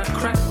eyes. I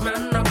crack my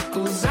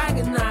knuckles,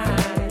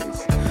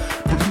 agonize.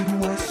 But who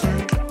do I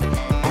think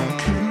I'm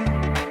kidding?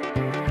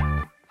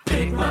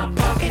 Pick my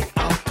pocket,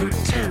 I'll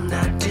pretend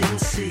I didn't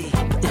see.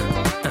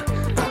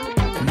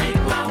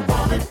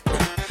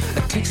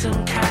 Take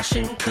some cash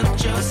and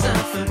cut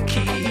yourself a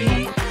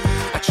key.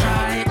 I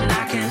try it and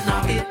I can't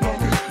knock it.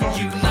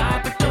 You lie,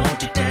 but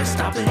don't you dare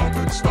stop it.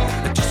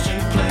 Just you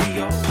play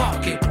your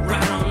pocket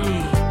right on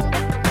me.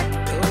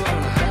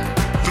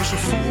 There's a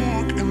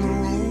fork in the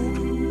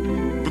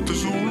road, but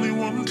there's only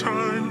one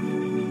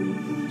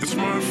time. It's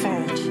my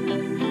fault,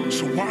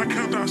 so why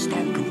can't I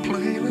stop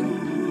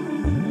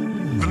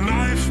complaining? The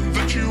knife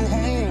that you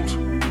hold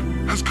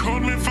has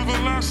caught me for the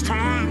last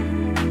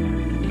time.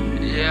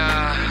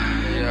 Yeah,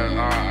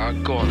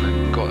 go on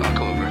then. I'll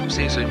go over.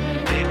 See you soon.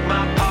 Pick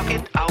my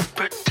pocket, I'll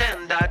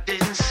pretend I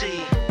didn't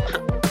see.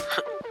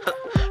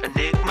 And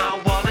nick my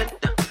wallet,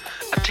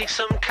 I take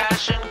some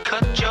cash and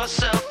cut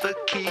yourself a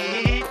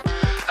key.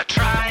 I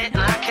try it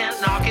and I can't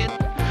knock it.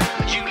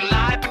 You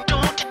lie, but don't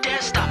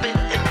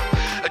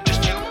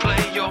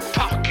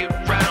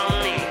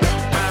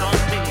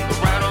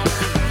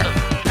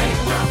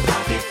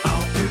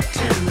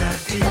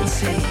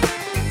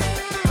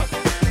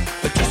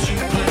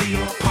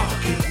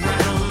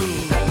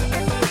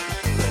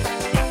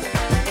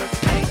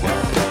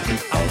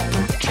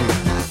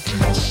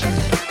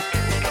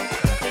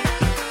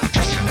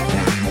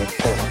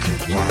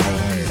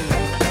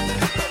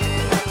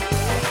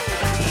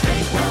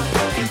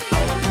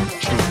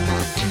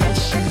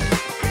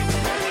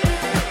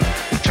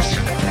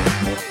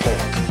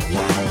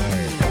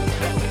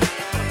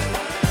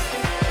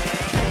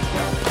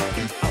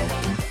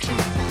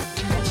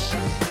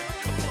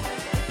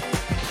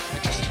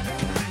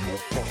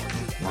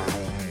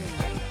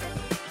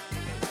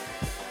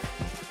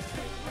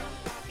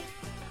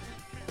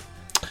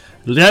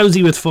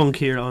Lousy with Funk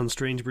here on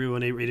Strange Brew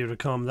on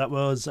 8radio.com. That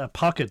was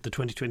Pocket, the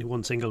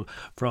 2021 single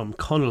from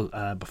Connell.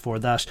 Before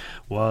that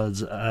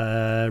was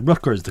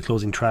Rutgers, the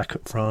closing track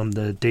from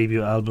the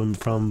debut album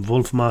from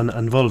Wolfman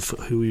and Wolf,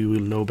 who you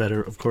will know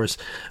better, of course,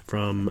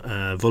 from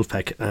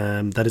Wolfpack.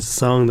 That is a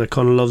song that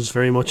Connell loves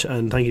very much,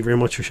 and thank you very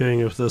much for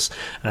sharing it with us,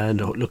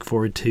 and look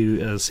forward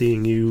to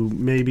seeing you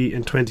maybe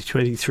in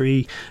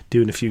 2023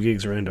 doing a few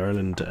gigs around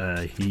Ireland.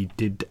 He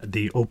did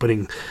the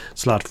opening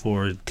slot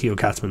for Theo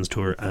Katzman's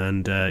tour,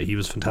 and he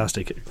was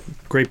fantastic.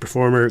 Great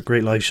performer,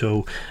 great live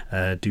show.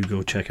 Do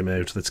go check him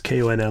out. That's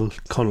Konl,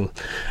 Connell.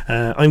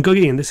 I'm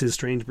Guggy, and this is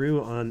Strange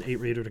Brew on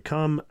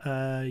 8radio.com.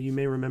 You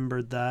may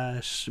remember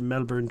that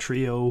Melbourne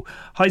trio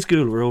High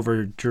School were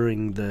over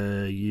during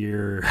the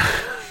year.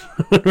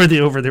 Were they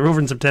over? They were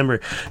over in September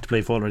to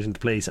play Fall Right Into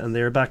Place, and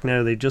they're back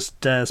now. They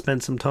just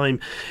spent some time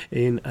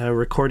in a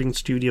recording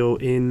studio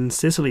in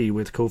Sicily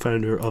with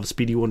co-founder of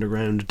Speedy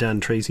Wonderground, Dan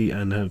Tracy,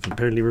 and have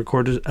apparently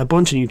recorded a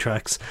bunch of new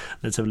tracks.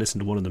 Let's have a listen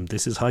to one of them.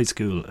 This is High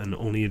School and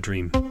Only a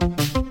Dream.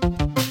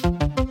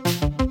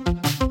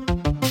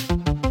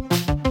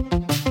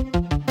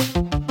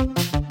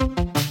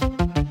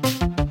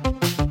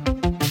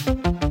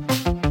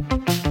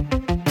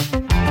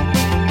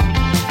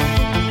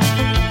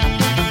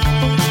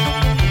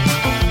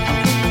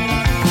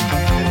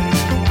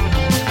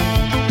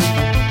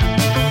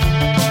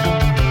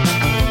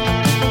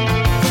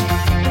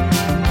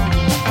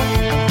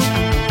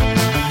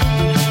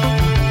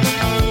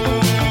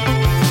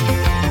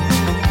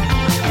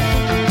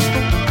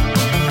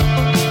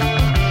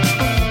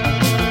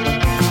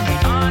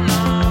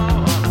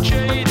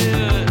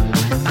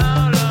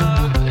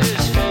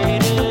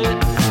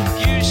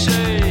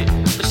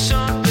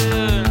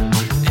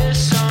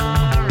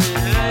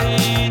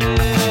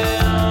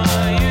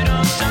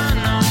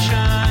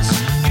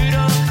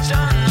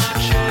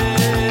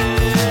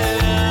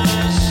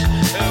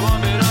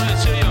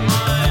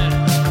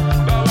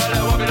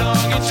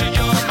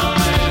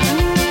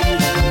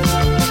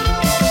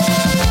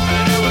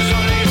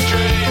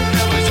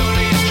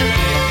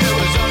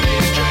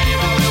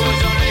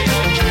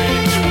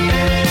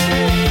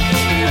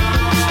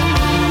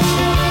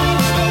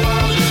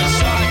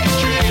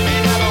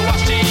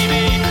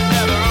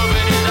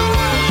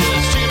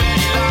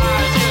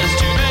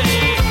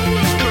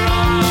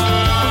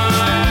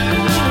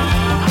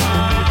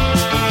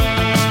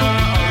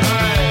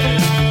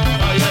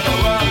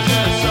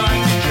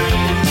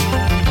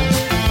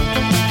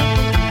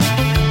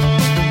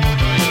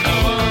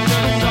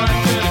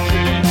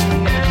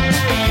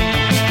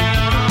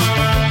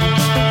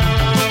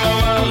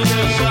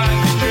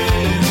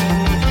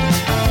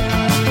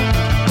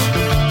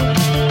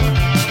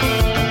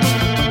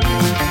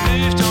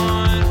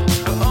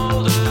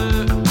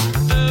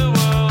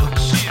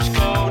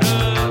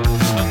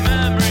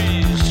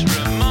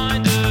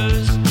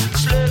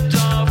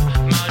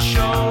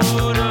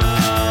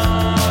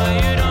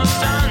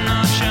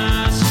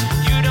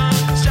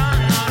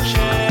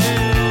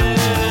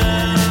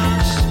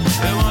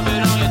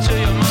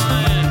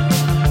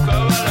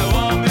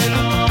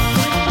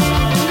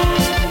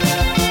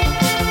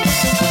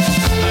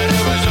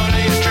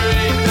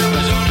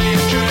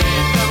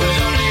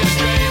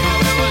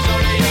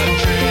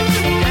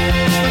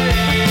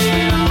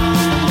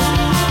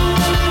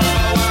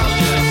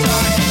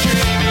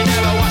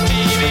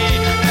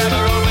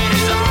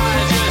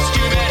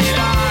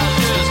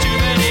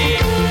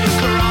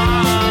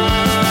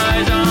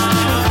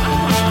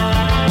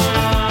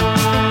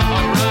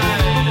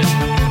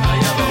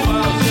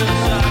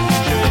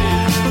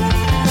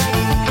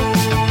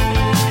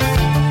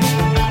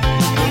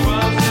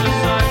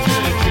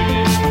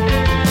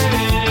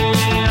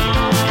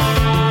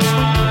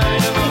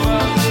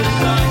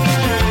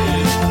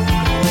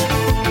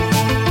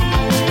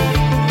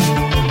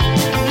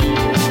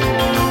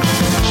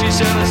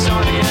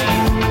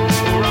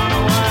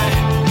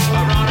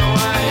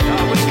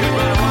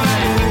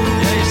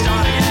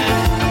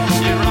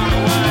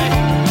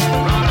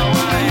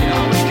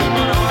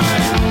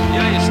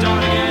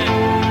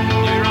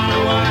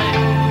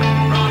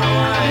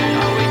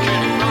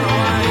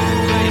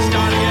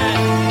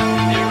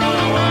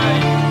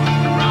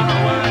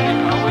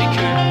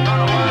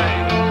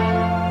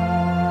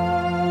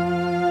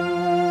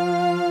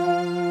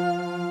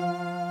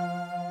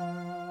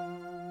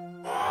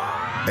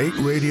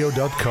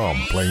 8radio.com,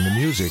 playing the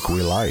music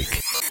we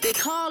like. They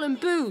call him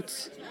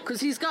Boots,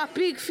 because he's got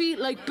big feet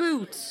like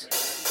boots.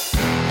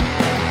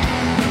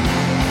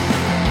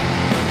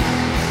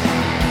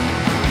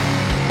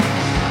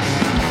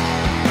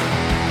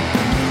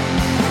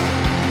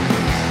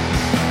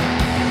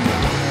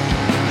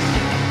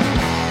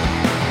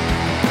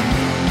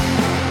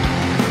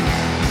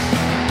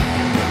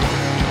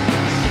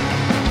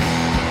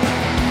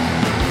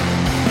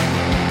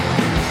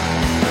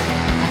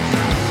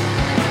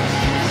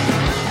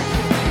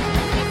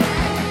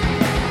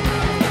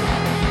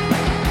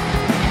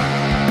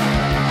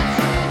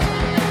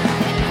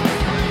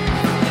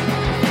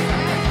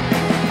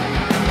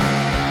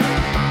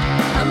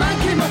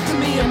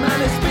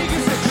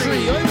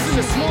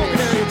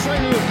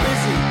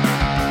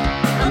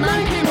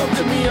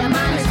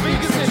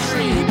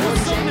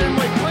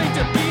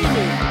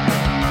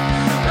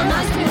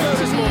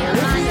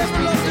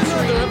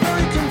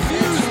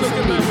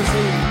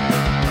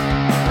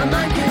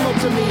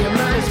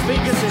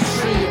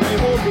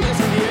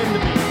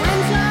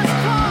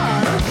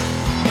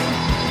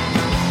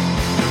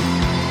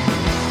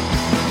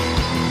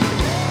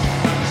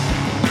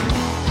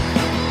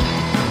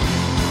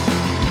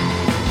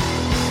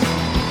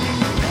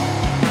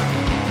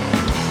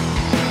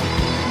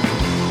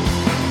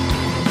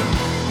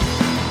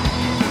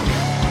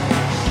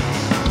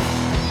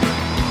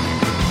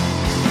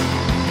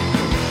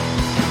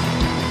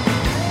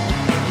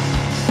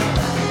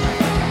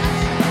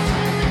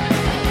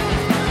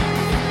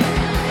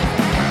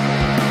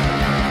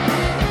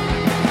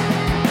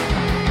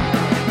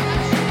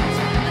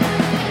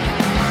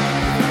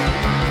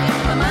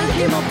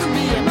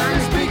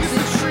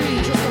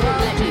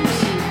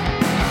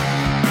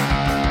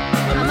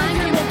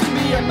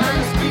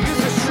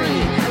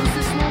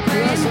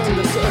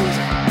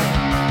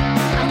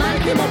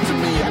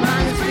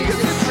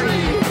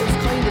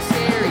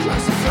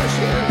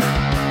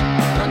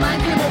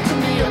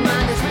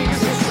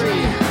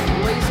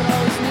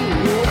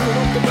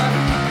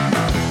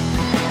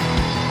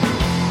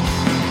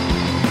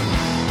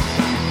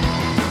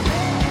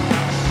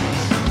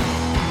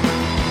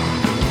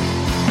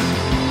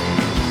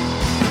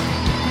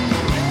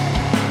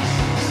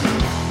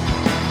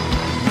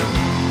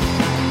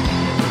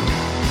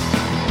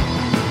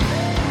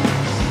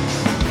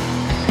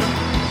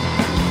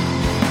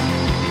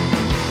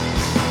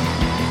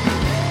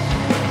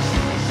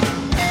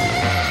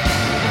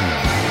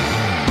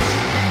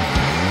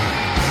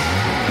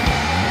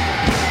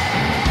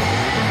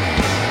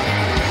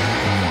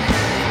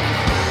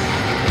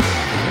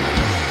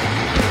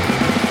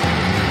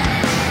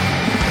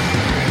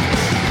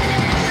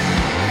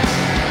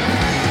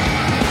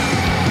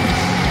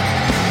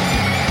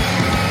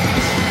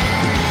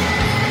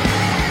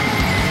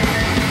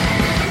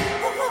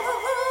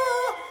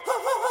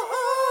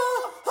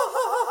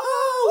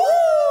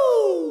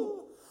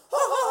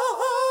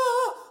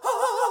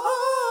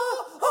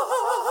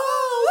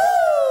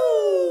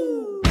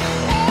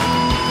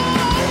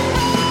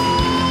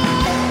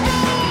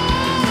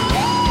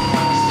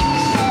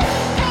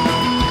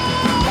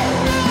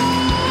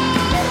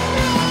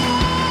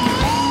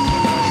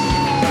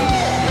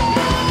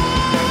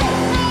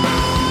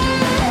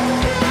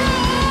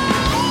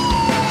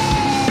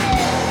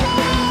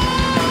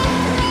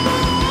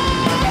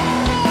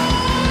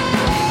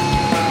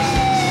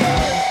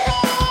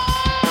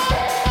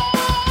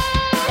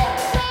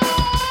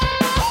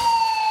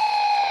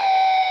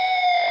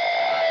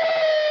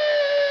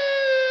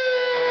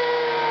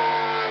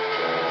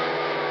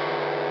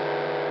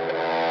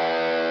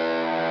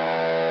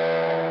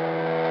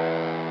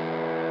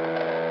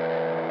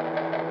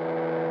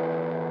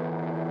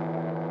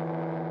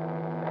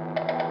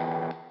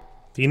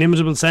 The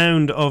inimitable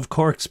sound of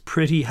Cork's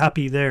Pretty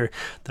Happy there.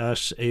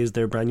 That is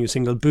their brand new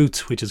single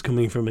Boots, which is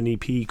coming from an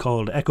EP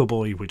called Echo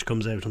Boy, which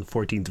comes out on the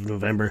 14th of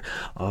November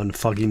on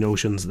Foggy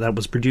Notions. That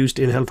was produced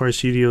in Hellfire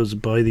Studios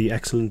by the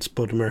excellent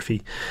Bud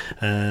Murphy.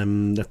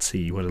 Let's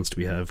see, what else do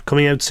we have?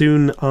 Coming out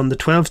soon on the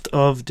 12th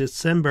of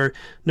December.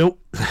 No,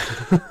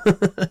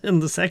 on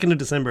the 2nd of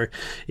December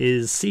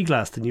is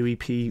Seaglass, the new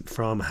EP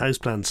from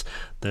Houseplants,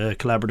 the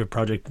collaborative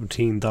project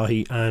between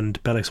Dahi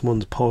and Bellex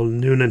One's Paul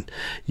Noonan.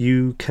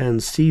 You can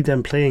see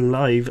them playing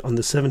live on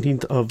the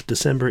 17th of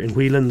December in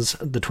Whelan's,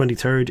 the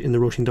 23rd in the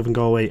Roisin Dove in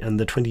Galway, and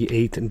the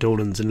 28th in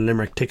Dolan's in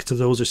Limerick. Tickets to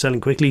those are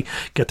selling quickly.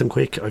 Get them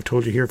quick, I've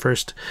told you here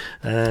first.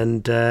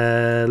 And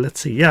let's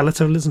see, let's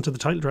have a listen to the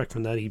title track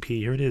from that EP.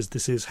 Here it is.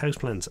 This is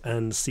Houseplants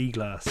and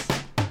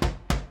Seaglass.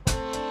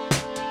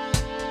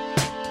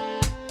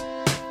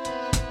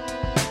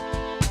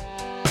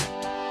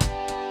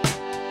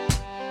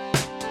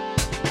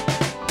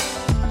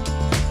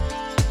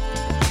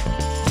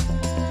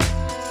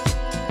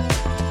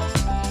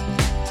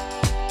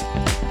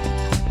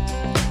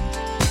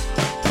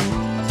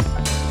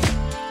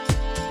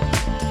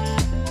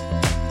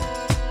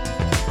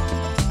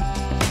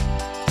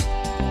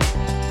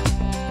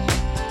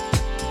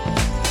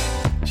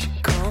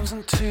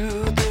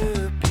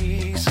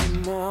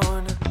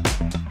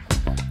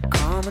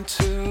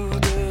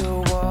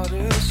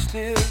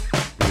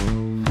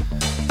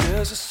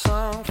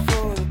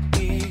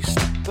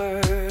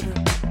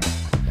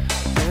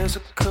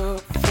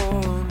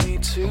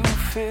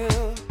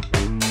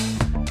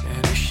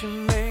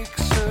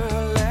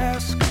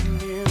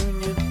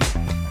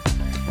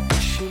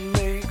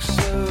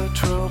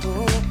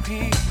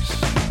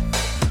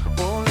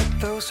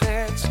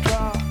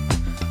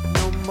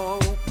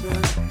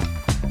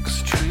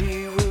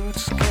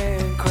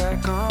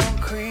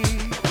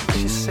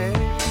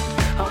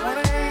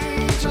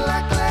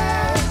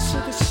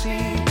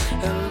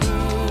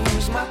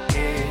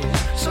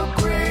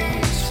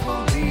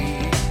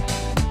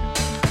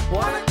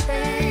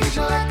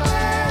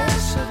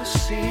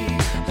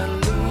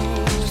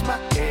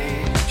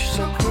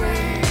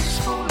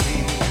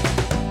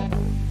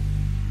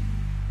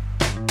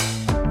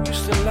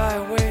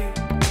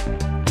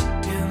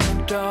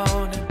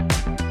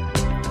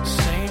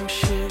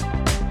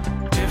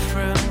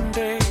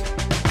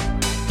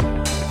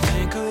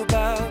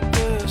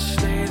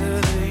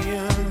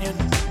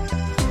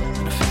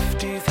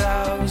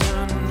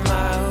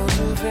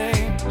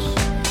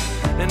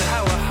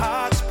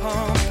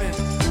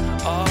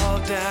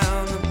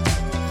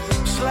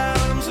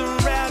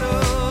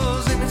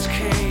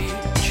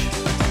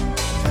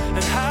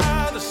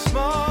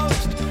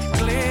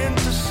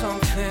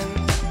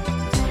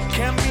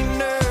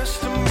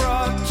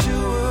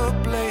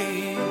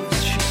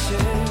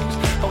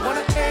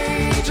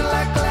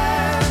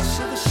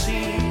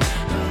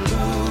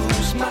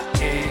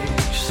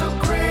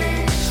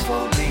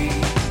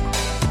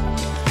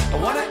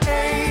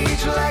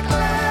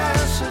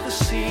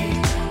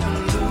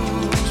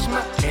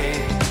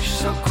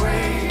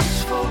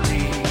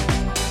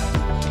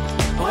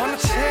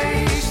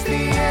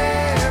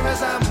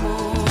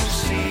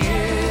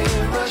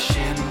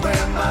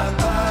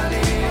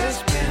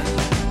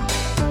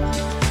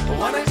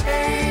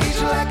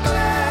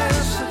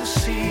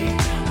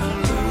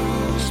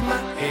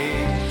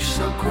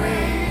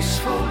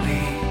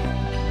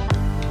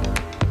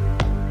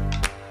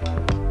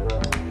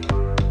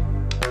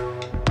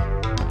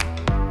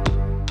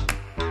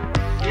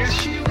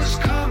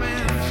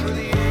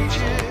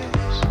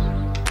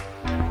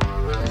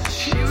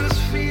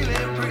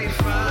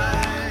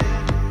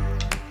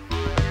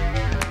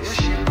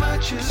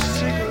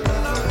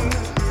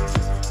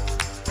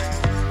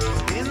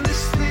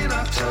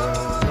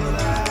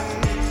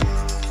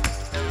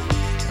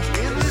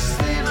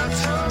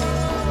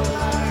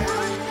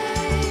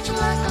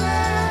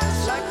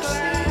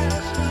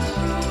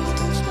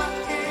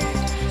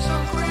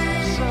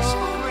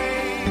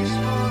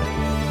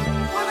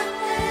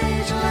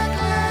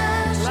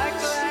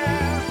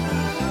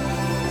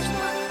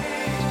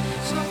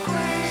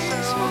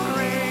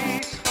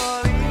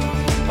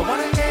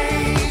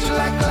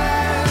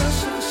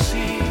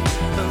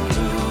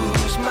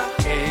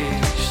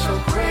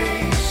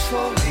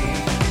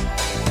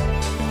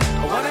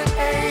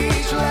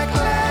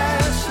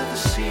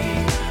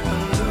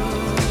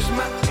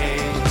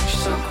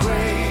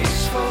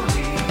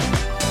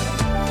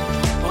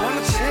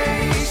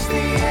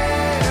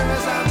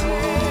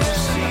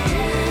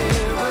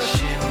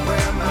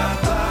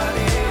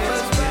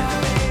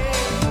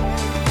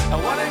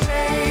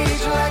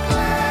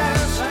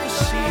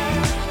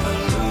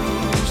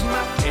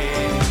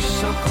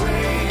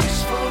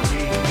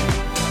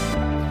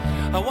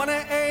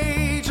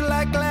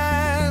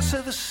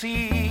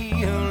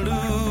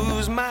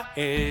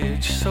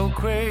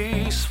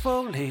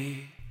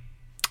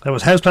 That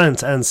was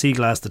Houseplants and Sea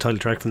Glass, the title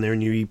track from their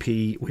new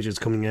EP, which is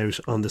coming out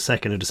on the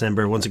 2nd of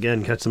December. Once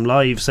again, catch them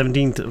live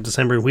 17th of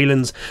December in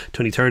Whelan's,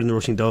 23rd in the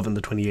Rushing Dove, and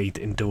the 28th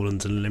in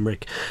Dolan's and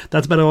Limerick.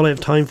 That's about all I have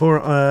time for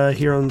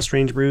here on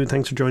Strange Brew.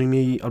 Thanks for joining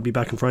me. I'll be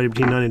back on Friday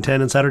between 9 and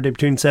 10 and Saturday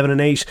between 7 and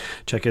 8.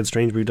 Check out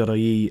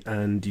strangebrew.ie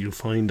and you'll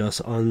find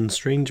us on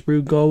Strange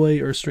Brew Galway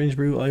or Strange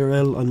Brew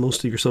IRL on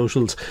most of your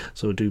socials.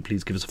 So do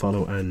please give us a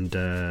follow and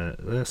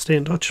stay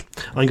in touch.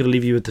 I'm going to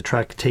leave you with the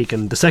track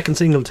Taken, the second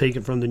single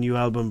taken from the new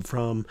album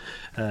from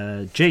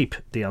Jape.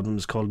 The album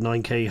is called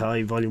 9K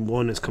High Volume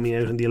 1. It's coming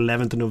out on the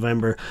 11th of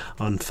November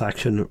on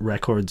Faction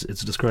Records.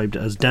 It's described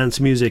as dance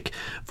music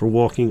for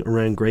walking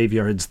around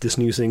graveyards. This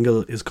new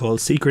single is called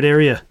Secret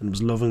Area and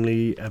was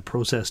lovingly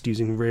processed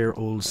using rare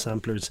old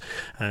samplers,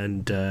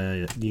 and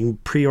you can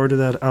pre-order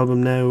that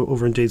album now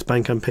over on Jade's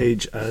Bandcamp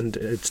page, and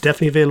it's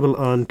definitely available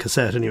on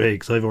cassette anyway,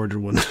 because I've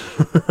ordered one.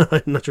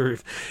 I'm not sure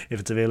if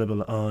it's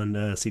available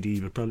on CD,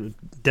 but probably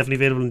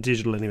definitely available in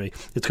digital anyway.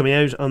 It's coming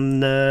out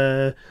on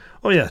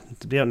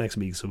it'll be out next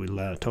week, so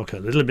we'll talk a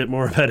little bit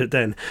more about it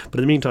then. But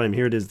in the meantime,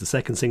 here it is, the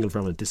second single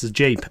from it. This is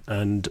Jape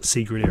and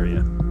Secret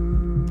Area.